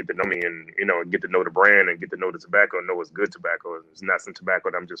people get to know me, and get to know the brand and get to know the tobacco, and know it's good tobacco. It's not some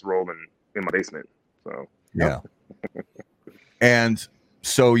tobacco that I'm just rolling in my basement. So yeah. And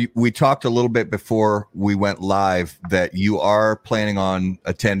so we talked a little bit before we went live that you are planning on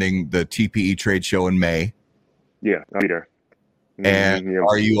attending the TPE trade show in May. Yeah, I'll be there. And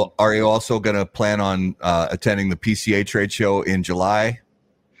are you also going to plan on attending the PCA trade show in July?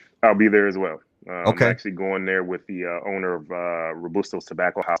 I'll be there as well. Okay. I'm actually going there with the owner of Robusto's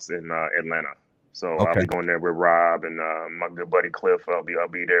Tobacco House in Atlanta. So I'll be going there with Rob and my good buddy Cliff. I'll be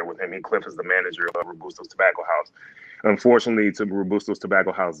there with him. Cliff is the manager of Robusto's Tobacco House. Unfortunately, Robusto's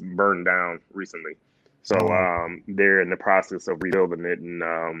Tobacco House burned down recently. So they're in the process of rebuilding it.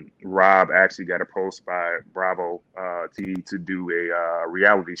 And Rob actually got approached by Bravo TV to do a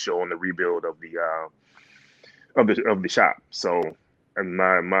reality show on the rebuild of the shop. So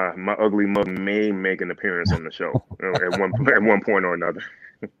my ugly mug may make an appearance on the show at one point or another.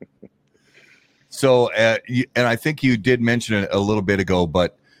 So, and I think you did mention it a little bit ago,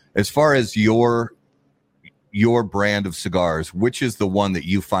 but as far as your brand of cigars, which is the one that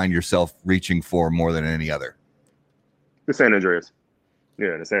you find yourself reaching for more than any other? The San Andreas.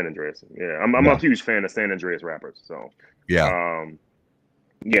 Yeah, the San Andreas. Yeah, I'm a huge fan of San Andreas wrappers. So that's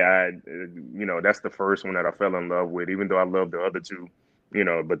the first one that I fell in love with, even though I love the other 2,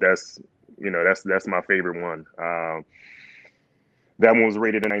 but that's my favorite one. That one was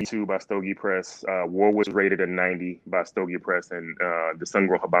rated a 92 by Stogie Press. War was rated a 90 by Stogie Press, and the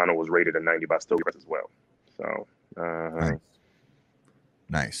Sungrown Habano was rated a 90 by Stogie Press as well. So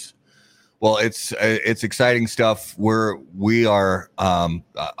nice. Well, it's exciting stuff. We are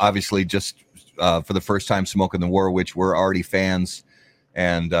obviously just for the first time smoking the Warwick. We're already fans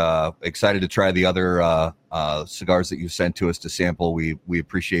and excited to try the other cigars that you sent to us to sample. We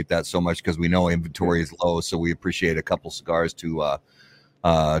appreciate that so much because we know inventory is low, so we appreciate a couple cigars to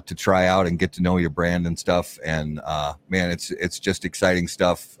try out and get to know your brand and stuff. And man, it's just exciting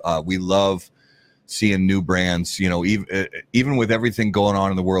stuff. We love seeing new brands, even with everything going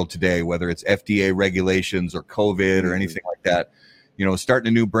on in the world today, whether it's FDA regulations or COVID or anything like that, starting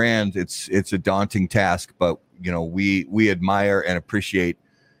a new brand, it's a daunting task, but we admire and appreciate,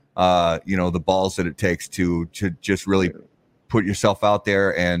 the balls that it takes to just really put yourself out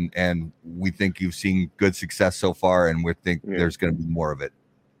there. And we think you've seen good success so far, and we think there's going to be more of it.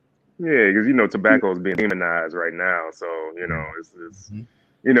 Yeah, because tobacco is being demonized right now, so it's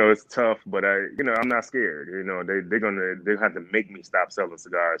it's tough, but I'm not scared. They have to make me stop selling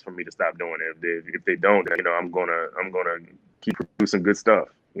cigars for me to stop doing it. If they don't, I'm gonna keep producing good stuff,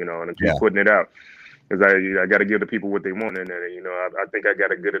 and keep putting it out, because I got to give the people what they want, and I think I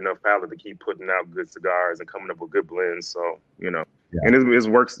got a good enough palate to keep putting out good cigars and coming up with good blends. So and it's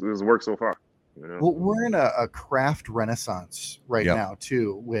worked so far. Well, we're in a craft renaissance right now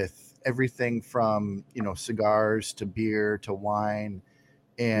too, with everything from cigars to beer to wine,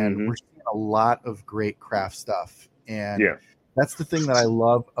 and we're seeing a lot of great craft stuff. And that's the thing that I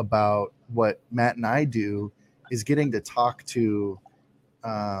love about what Matt and I do, is getting to talk to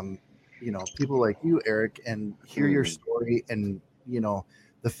people like you, Eric, and hear your story, and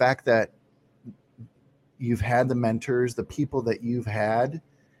the fact that you've had the mentors, the people that you've had,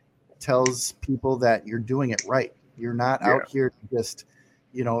 tells people that you're doing it right. You're not out here to just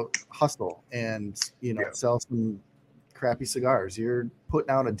hustle and sell some crappy cigars. You're putting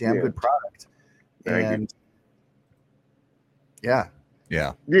out a damn good product. Because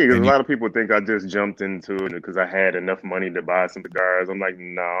a lot of people think I just jumped into it because I had enough money to buy some cigars. I'm like,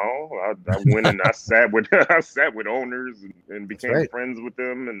 no, I went and I sat with owners and became friends with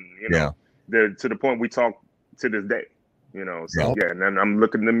them, and to the point we talk to this day. And then I'm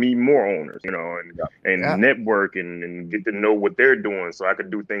looking to meet more owners, and network and get to know what they're doing, so I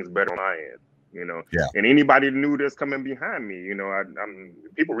could do things better on my end, And anybody new that's coming behind me,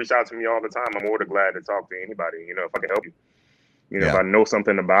 people reach out to me all the time. I'm more than glad to talk to anybody, if I can help you. If I know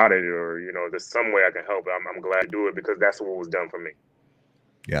something about it, or there's some way I can help, I'm glad to do it, because that's what was done for me.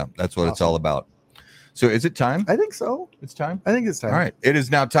 Yeah, that's what it's all about. So is it time? I think so. It's time? I think it's time. All right. It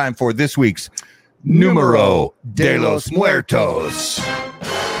is now time for this week's Numero de los Muertos.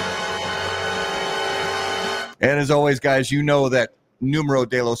 And as always, guys, you know that Numero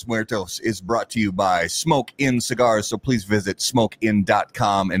de los Muertos is brought to you by Smoke Inn Cigars. So please visit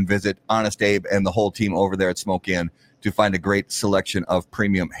smokeinn.com and visit Honest Abe and the whole team over there at Smoke Inn to find a great selection of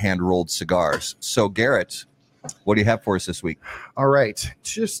premium hand-rolled cigars. So, Garrett, what do you have for us this week? All right.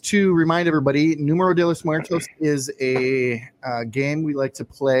 Just to remind everybody, Numero de los Muertos is a game we like to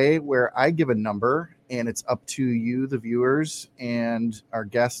play where I give a number, and it's up to you, the viewers, and our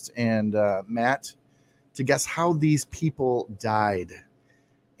guests and Matt, to guess how these people died.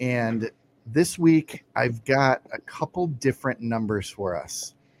 And this week, I've got a couple different numbers for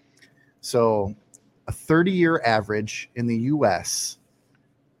us. So a 30-year average in the U.S.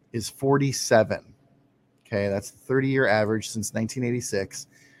 is 47. Okay, that's the 30-year average since 1986.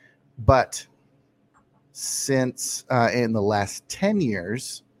 But since in the last 10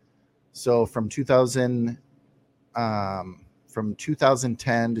 years, so from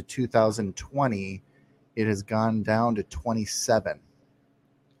 2010 to 2020, it has gone down to 27.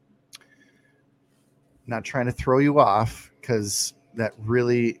 Not trying to throw you off, because that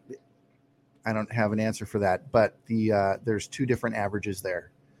really, I don't have an answer for that. But there's two different averages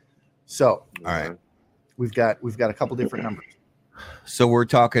there. So, all right. We've got a couple different numbers. So we're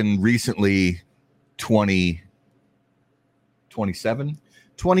talking recently 27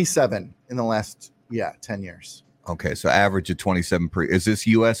 in the last 10 years. Okay, so average of 27 is this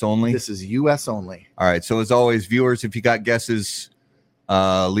US only? This is US only. All right, so as always, viewers, if you got guesses,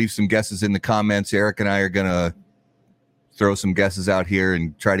 leave some guesses in the comments. Eric and I are gonna throw some guesses out here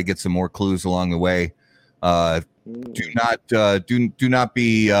and try to get some more clues along the way. Do not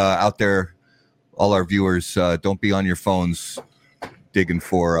be out there. All our viewers, don't be on your phones digging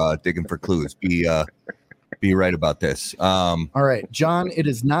for clues. Be right about this. All right, John, it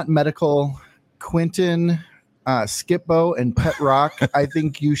is not medical. Quentin, Skipbo, and Pet Rock, I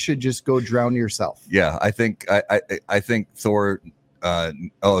think you should just go drown yourself. Yeah, I think Thor.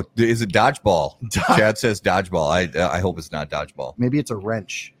 Is it dodgeball? Chad says dodgeball. I hope it's not dodgeball. Maybe it's a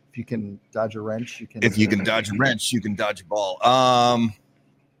wrench. If you can dodge a wrench, you can. If you can dodge a wrench, you can dodge a ball.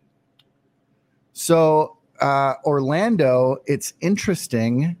 So Orlando, it's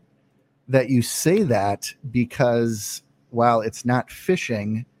interesting that you say that, because while it's not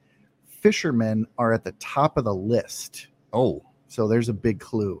fishing, fishermen are at the top of the list. Oh, so there's a big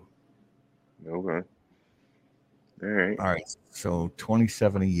clue. Okay. All right. So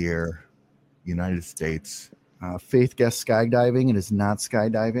 27 a year, United States. Faith guessed skydiving. It is not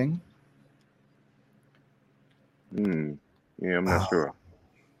skydiving. Yeah, I'm not sure.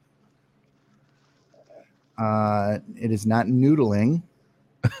 It is not noodling.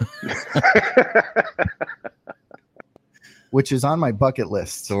 which is on my bucket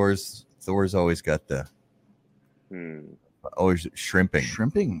list. Thor's always got the always shrimping.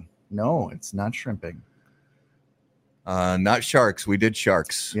 Shrimping? No, it's not shrimping. Not sharks. We did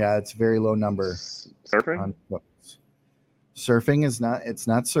sharks. Yeah, it's a very low number. Surfing? Surfing is not. It's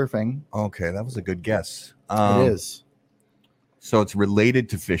not surfing. Okay, that was a good guess. It is. So it's related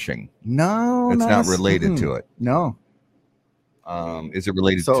to fishing. No, It's not related to it. No. Is it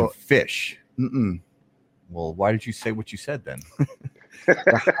related to fish? Mm-mm. Well, why did you say what you said then?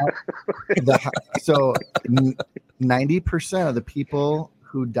 So 90% of the people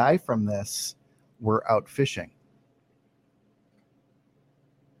who die from this were out fishing.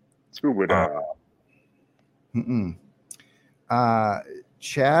 Scuba dive.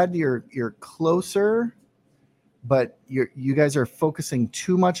 Chad, you're closer, but you guys are focusing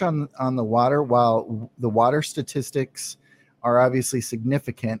too much on the water. While the water statistics are obviously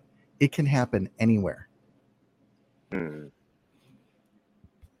significant, it can happen anywhere.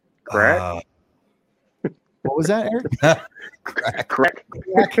 Crack? What was that, Eric? Crack.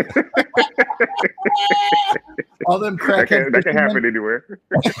 All them crackheads. That can happen anywhere.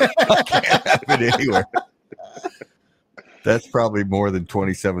 Can't happen anywhere. That's probably more than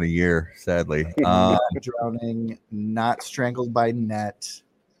 27 a year, sadly. Drowning, not strangled by net.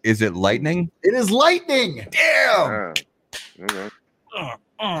 Is it lightning? It is lightning. Damn.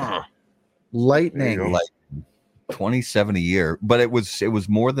 Lightning. Like 27 a year, but it was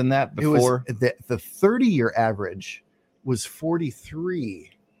more than that before. The 30-year average was 43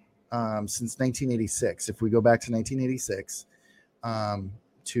 since 1986. If we go back to 1986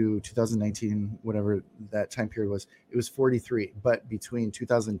 to 2019, whatever that time period was, it was 43. But between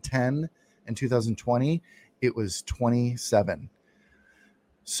 2010 and 2020, it was 27.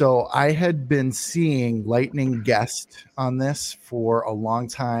 So I had been seeing lightning guest on this for a long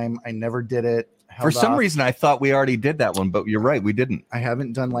time. I never did it. For some reason, I thought we already did that one, but you're right, we didn't. I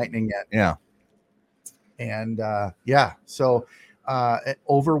haven't done lightning yet. Yeah. And so an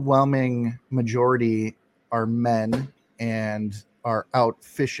overwhelming majority are men and are out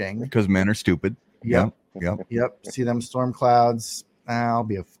fishing Because men are stupid. Yep. Yep. See them storm clouds. I'll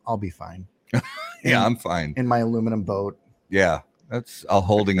be fine. Yeah, I'm fine. In my aluminum boat. Yeah. That's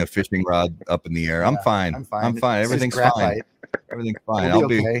holding a fishing rod up in the air. I'm fine. I'm fine. Everything's fine. Everything's fine.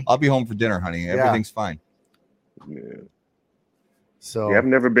 I'll be home for dinner, honey. Everything's fine. Yeah. So I've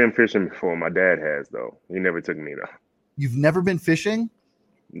never been fishing before. My dad has, though. He never took me, though. You've never been fishing?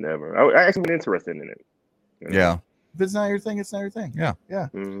 Never. I actually been interested in it. You know? Yeah. If it's not your thing, it's not your thing. Yeah. Yeah.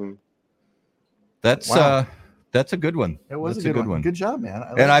 Mm-hmm. That's a good one. It was That's a good one. Good job, man.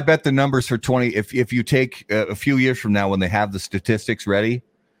 I bet the numbers for 20, if you take a few years from now when they have the statistics ready,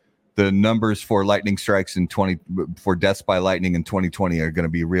 the numbers for lightning strikes for deaths by lightning in 2020 are going to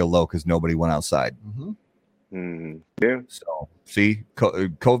be real low because nobody went outside. Yeah. So see,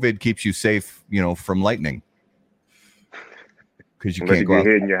 COVID keeps you safe, from lightning because you can't go out.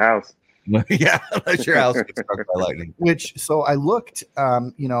 Hid in your house. Yeah, unless your house gets struck by lightning. So I looked,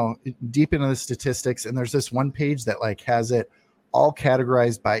 deep into the statistics, and there's this one page that has it all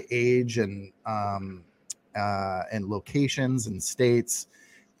categorized by age and locations and states,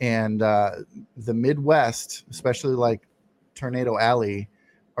 and the Midwest, especially Tornado Alley,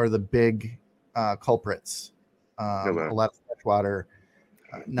 are the big culprits. A lot of freshwater,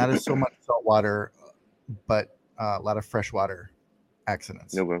 not as so much saltwater, but a lot of freshwater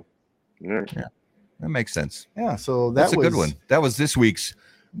accidents. Yeah, that makes sense. Yeah, so that's a good one. That was this week's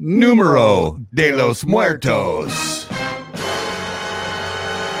Numero de los Muertos.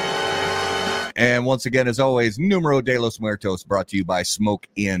 And once again, as always, Numero de los Muertos brought to you by Smoke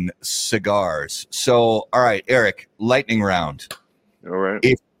Inn Cigars. So, all right, Eric, lightning round. All right.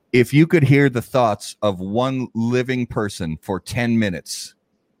 If you could hear the thoughts of one living person for 10 minutes,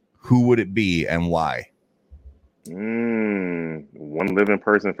 who would it be and why? One living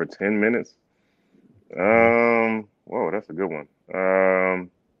person for 10 minutes. Whoa, that's a good one.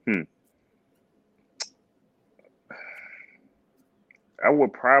 I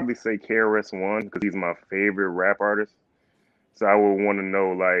would probably say KRS-One because he's my favorite rap artist. So I would want to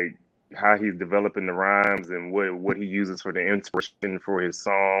know how he's developing the rhymes and what he uses for the inspiration for his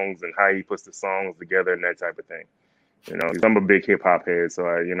songs and how he puts the songs together and that type of thing. I'm a big hip hop head, so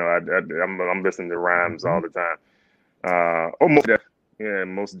I'm listening to rhymes all the time. Most Def. Yeah,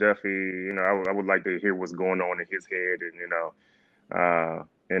 Most Def. I would like to hear what's going on in his head,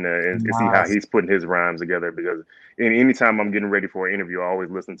 and see how he's putting his rhymes together. Because anytime I'm getting ready for an interview, I always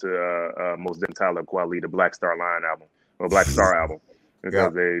listen to Most Def Talib Kweli, the Black Star Line album or Black Star album,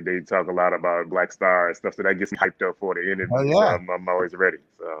 because they talk a lot about Black Star and stuff. So that gets me hyped up for the interview. Oh, yeah. So I'm always ready.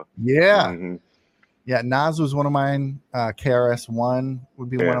 So yeah. Yeah, Nas was one of mine. KRS-One would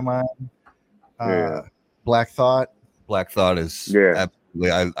be one of mine. Black Thought. Black Thought is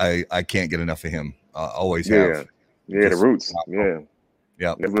absolutely. I can't get enough of him. Always have. Yeah, the Roots. Yeah.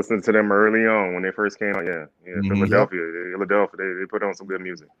 I was listening to them early on when they first came out. Philadelphia. They put on some good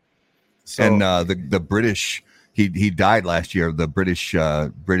music. So, and the British, he died last year. The British guy,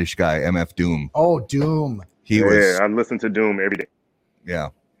 MF Doom. Oh, Doom. I listen to Doom every day. Yeah.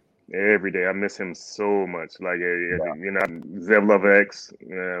 Every day. I miss him so much. Like, you know, Zev Love X,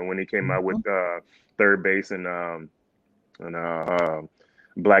 when he came out with Third Base and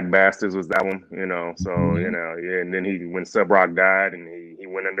Black Bastards was that one, you know. So, you know, and then when Sub Rock died and he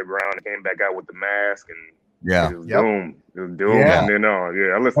went underground and came back out with the mask and it was Doom. It was Doom. Yeah. And then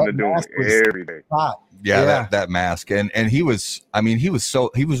I listen to Doom every day. That mask. And he was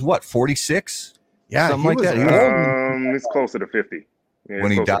what, 46? Yeah, something like that. It's closer to 50. Yeah,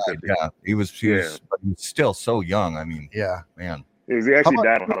 when he died, he was still so young. I mean, man. He actually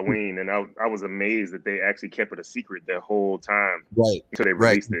died on Halloween, and I was amazed that they actually kept it a secret that whole time, until they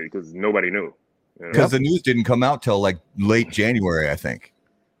released it, because nobody knew. Because the news didn't come out till like late January, I think.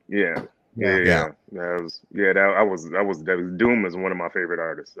 Yeah. That was Doom is one of my favorite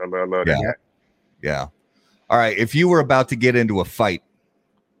artists. I love that. Yeah. All right, if you were about to get into a fight,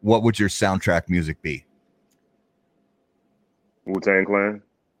 what would your soundtrack music be? Wu-Tang Clan.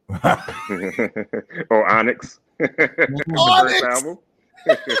 Or Onyx. Onyx.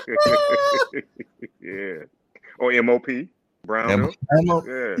 Yeah. Or MOP. Brown.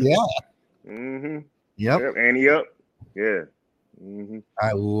 Yeah. Mm-hmm. Yep. Annie Up. Yeah. Mm-hmm.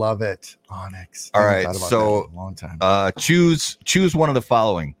 I love it. Onyx. All right. So a long time. Choose one of the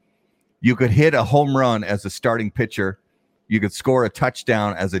following. You could hit a home run as a starting pitcher. You could score a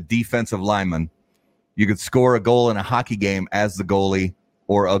touchdown as a defensive lineman. You could score a goal in a hockey game as the goalie,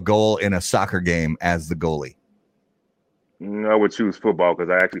 or a goal in a soccer game as the goalie. I would choose football because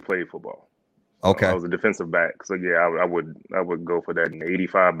I actually played football. Okay. I was a defensive back. So yeah, I would go for that. And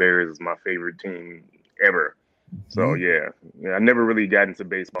 85 Bears is my favorite team ever. So yeah, I never really got into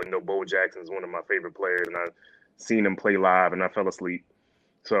baseball. You know, Bo Jackson is one of my favorite players, and I've seen him play live, and I fell asleep.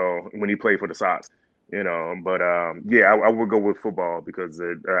 So when he played for the Sox, you know, but I would go with football because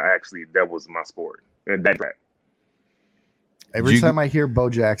actually that was my sport. And that's right. Every time I hear Bo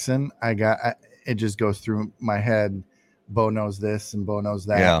Jackson, it just goes through my head. Bo knows this and Bo knows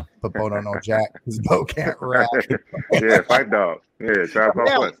that, but Bo don't know Jack because Bo can't rap. Yeah, Fight Dog. Yeah, Tribe Called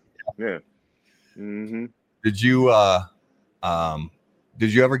Quest. Yeah. Mm-hmm. Did you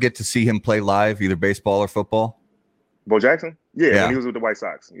ever get to see him play live, either baseball or football? Bo Jackson? Yeah, when he was with the White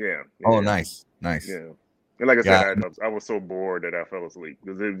Sox. Yeah. Oh, nice. Yeah. And like I said, I was so bored that I fell asleep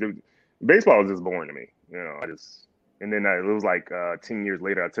because baseball was just boring to me. You know, and then it was like 10 years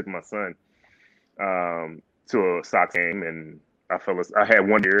later, I took my son to a Sox game, and I had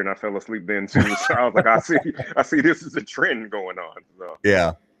one year and I fell asleep then too. So I was like, I see this is a trend going on. So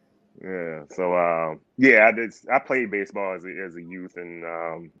yeah. So I played baseball as a youth,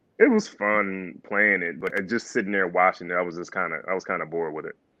 and it was fun playing it, but just sitting there watching it, I was kind of bored with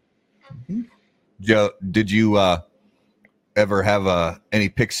it. Joe, did you ever have any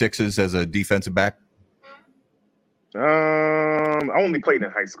pick sixes as a defensive back? I only played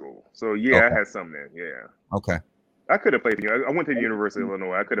in high school, so I had some then. Yeah. Okay. I could have played. I went to the University of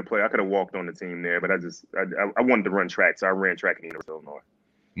Illinois. I could have played. I could have walked on the team there, but I wanted to run track, so I ran track in the University of Illinois.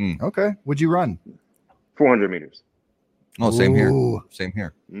 Okay. What'd you run? 400 meters. Oh, same here. Same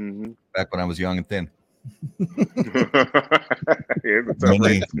here. Mm-hmm. Back when I was young and thin.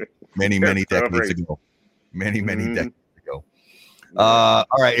 Many decades ago. Many decades ago. All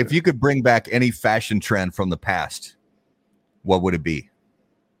right. If you could bring back any fashion trend from the past, what would it be?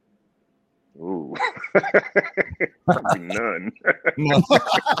 Ooh, probably none. None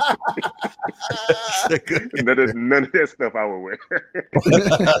of that stuff I would wear.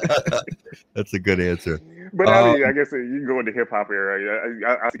 That's a good answer. But I mean, I guess you can go into hip hop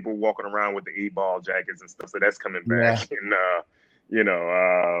era. I see people walking around with the 8-ball jackets and stuff, so that's coming back. Yeah.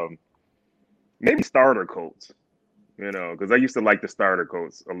 And maybe starter coats. You know, because I used to like the starter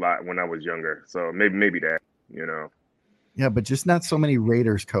coats a lot when I was younger. So maybe that. You know. Yeah, but just not so many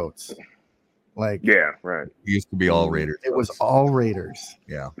Raiders coats. Like, yeah, right. It used to be all Raiders. It was all Raiders.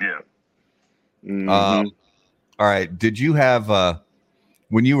 Yeah. Mm-hmm. All right. Did you have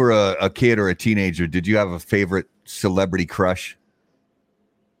when you were a kid or a teenager, did you have a favorite celebrity crush?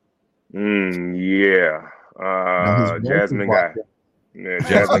 Yeah. Jasmine Guy. Yeah,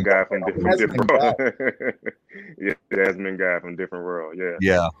 Jasmine guy from different world. Yeah, Jasmine guy from different world. Yeah.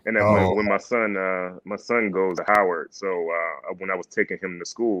 Yeah. And then when my son goes to Howard, so when I was taking him to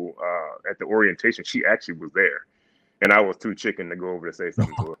school at the orientation, she actually was there, and I was too chicken to go over to say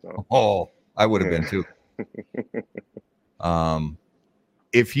something to her. So. Oh, I would have been too.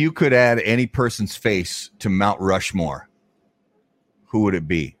 If you could add any person's face to Mount Rushmore, who would it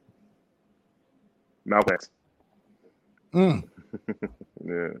be? Malcolm X. Yeah,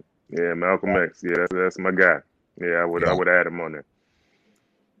 Malcolm X. Yeah, that's my guy. Yeah, I would add him on there.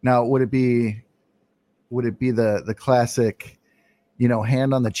 Now, would it be the classic,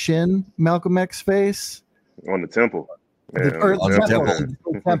 hand on the chin Malcolm X face? On the temple. Yeah, on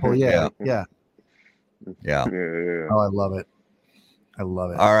the temple. Yeah. Oh, I love it.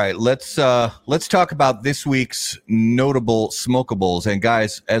 All right, let's talk about this week's notable smokables. And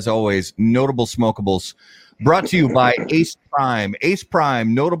guys, as always, notable smokables brought to you by Ace Prime. Ace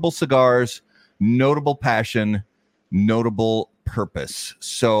Prime, notable cigars, notable passion, notable purpose.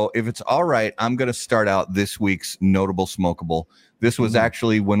 So if it's all right, I'm going to start out this week's notable smokable. This was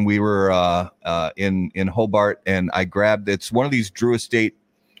actually when we were in Hobart, and I grabbed, it's one of these Drew Estate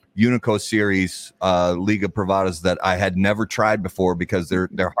Unico series Liga Privadas that I had never tried before because they're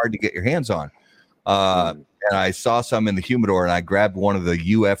hard to get your hands on. And I saw some in the humidor, and I grabbed one of the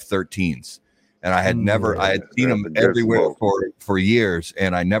UF13s, and I had I had seen them everywhere for years,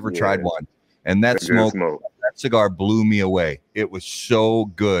 and I never tried one. And that cigar blew me away. It was so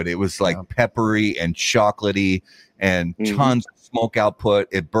good. It was like peppery and chocolatey and tons of smoke output.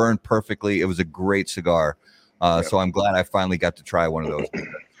 It burned perfectly. It was a great cigar. So I'm glad I finally got to try one of those.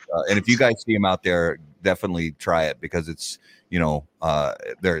 And if you guys see them out there, definitely try it because it's,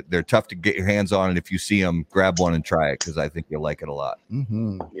 they're tough to get your hands on. And if you see them, grab one and try it because I think you'll like it a lot.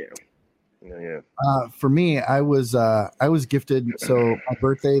 For me, I was gifted. So my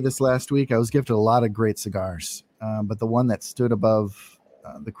birthday this last week, I was gifted a lot of great cigars. But the one that stood above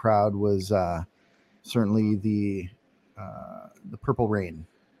the crowd was certainly the Purple Rain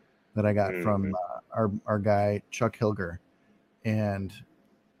that I got from our guy Chuck Hilger, and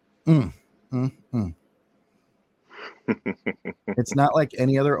it's not like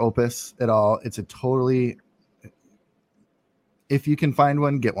any other Opus at all. It's a totally, if you can find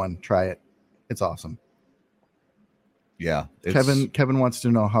one, get one, try it. It's awesome. Yeah. Kevin wants to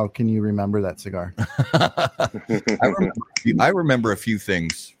know, how can you remember that cigar? I remember a few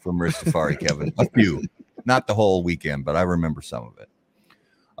things from Ristafari, Kevin. A few, not the whole weekend, but I remember some of it.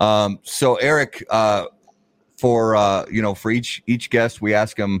 So Eric, for each guest, we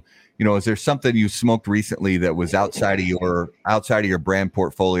ask them, is there something you smoked recently that was outside of your brand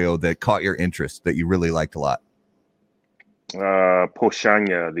portfolio that caught your interest that you really liked a lot?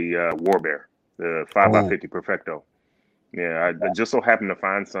 Poshania, the War Bear, the 5x50 Perfecto. Yeah, I just so happened to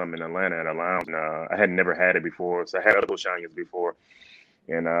find some in Atlanta at a lounge. I had never had it before, so I had other Poshanias before.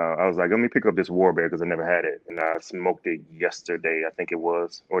 And I was like, let me pick up this War Bear because I never had it. And I smoked it yesterday, I think it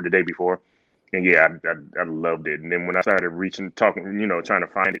was, or the day before. And yeah, I loved it. And then when I started talking, trying to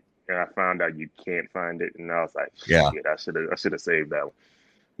find it, and I found out you can't find it. And I was like, shit, I should have saved that one.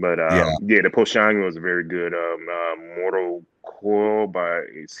 But the Poshania was very good. Mortal Coil by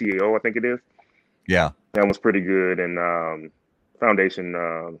CAO, I think it is. Yeah. That was pretty good. And Foundation,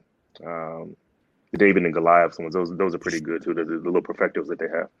 the David and Goliath ones, those are pretty good too. The little perfectos that they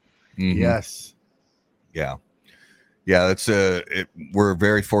have. Mm-hmm. Yes. Yeah. Yeah, that's we're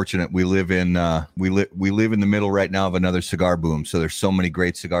very fortunate. We live in we live in the middle right now of another cigar boom. So there's so many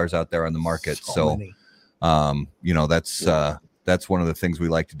great cigars out there on the market. So that's one of the things we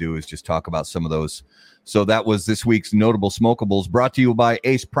like to do is just talk about some of those. So that was this week's notable smokables, brought to you by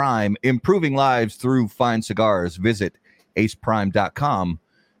Ace Prime, improving lives through fine cigars. Visit aceprime.com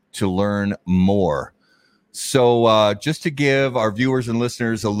to learn more. So just to give our viewers and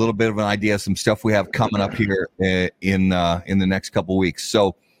listeners a little bit of an idea of some stuff we have coming up here in the next couple of weeks.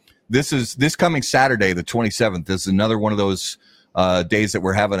 So this coming Saturday, the 27th, is another one of those days that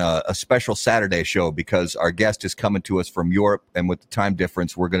we're having a special Saturday show because our guest is coming to us from Europe, and with the time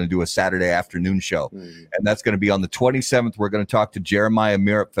difference, we're going to do a Saturday afternoon show. And that's going to be on the 27th. We're going to talk to Jeremiah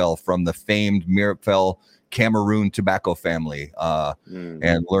Mirapfel from the famed Mirapfel Cameroon tobacco family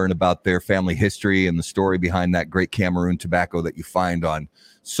and learn about their family history and the story behind that great Cameroon tobacco that you find on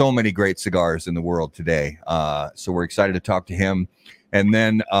so many great cigars in the world today. So we're excited to talk to him. And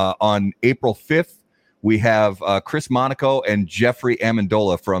then on April 5th, we have Chris Monaco and Jeffrey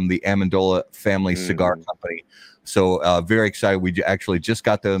Amendola from the Amendola Family Cigar Company. So very excited. We actually just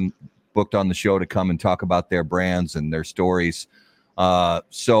got them booked on the show to come and talk about their brands and their stories.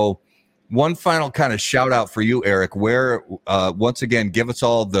 So One final kind of shout out for you, Eric, where once again, give us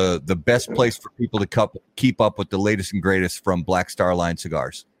all the best place for people to keep up with the latest and greatest from Black Star Line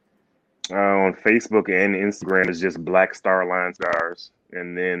Cigars. On Facebook and Instagram is just Black Star Line Cigars.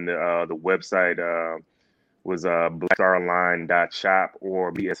 And then the website was blackstarline.shop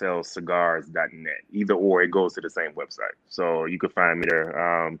or bslcigars.net. Either or, it goes to the same website. So you can find me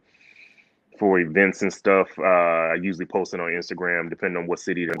there. For events and stuff, I usually post it on Instagram, depending on what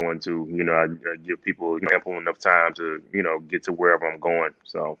city they're going to. I give people ample enough time to, get to wherever I'm going.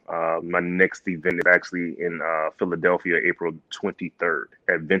 So my next event is actually in Philadelphia, April 23rd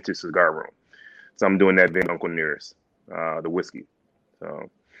at Vintage Cigar Room. So I'm doing that event, Uncle Nearest, the whiskey.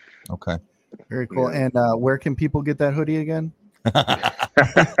 So okay, very cool. Yeah. And where can people get that hoodie again?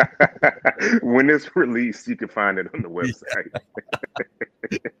 When it's released, you can find it on the website.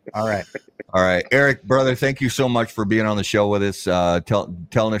 All right, Eric, brother, thank you so much for being on the show with us,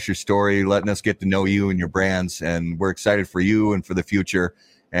 telling us your story, letting us get to know you and your brands, and we're excited for you and for the future.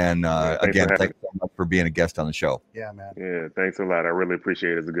 And again, thanks so much for being a guest on the show. Yeah, man. Yeah, thanks a lot. I really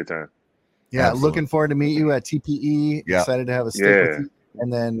appreciate it. It's a good time. Yeah, absolutely. Looking forward to meet you at TPE. Yeah. Excited to have a stick with you.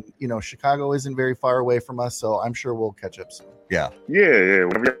 And then, Chicago isn't very far away from us, so I'm sure we'll catch up soon. Yeah. Yeah.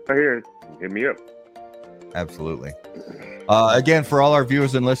 Whenever you're here, hit me up. Absolutely. Again, for all our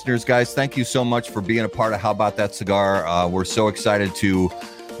viewers and listeners, guys, thank you so much for being a part of How About That Cigar. We're so excited to,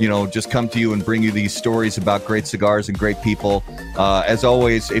 just come to you and bring you these stories about great cigars and great people. As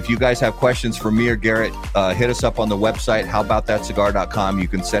always, if you guys have questions for me or Garrett, hit us up on the website, howaboutthatcigar.com. You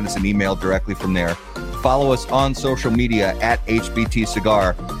can send us an email directly from there. Follow us on social media at HBT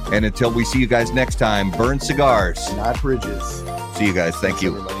Cigar. And until we see you guys next time, burn cigars, not bridges. See you guys. Thank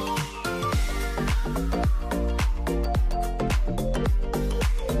you. Everybody.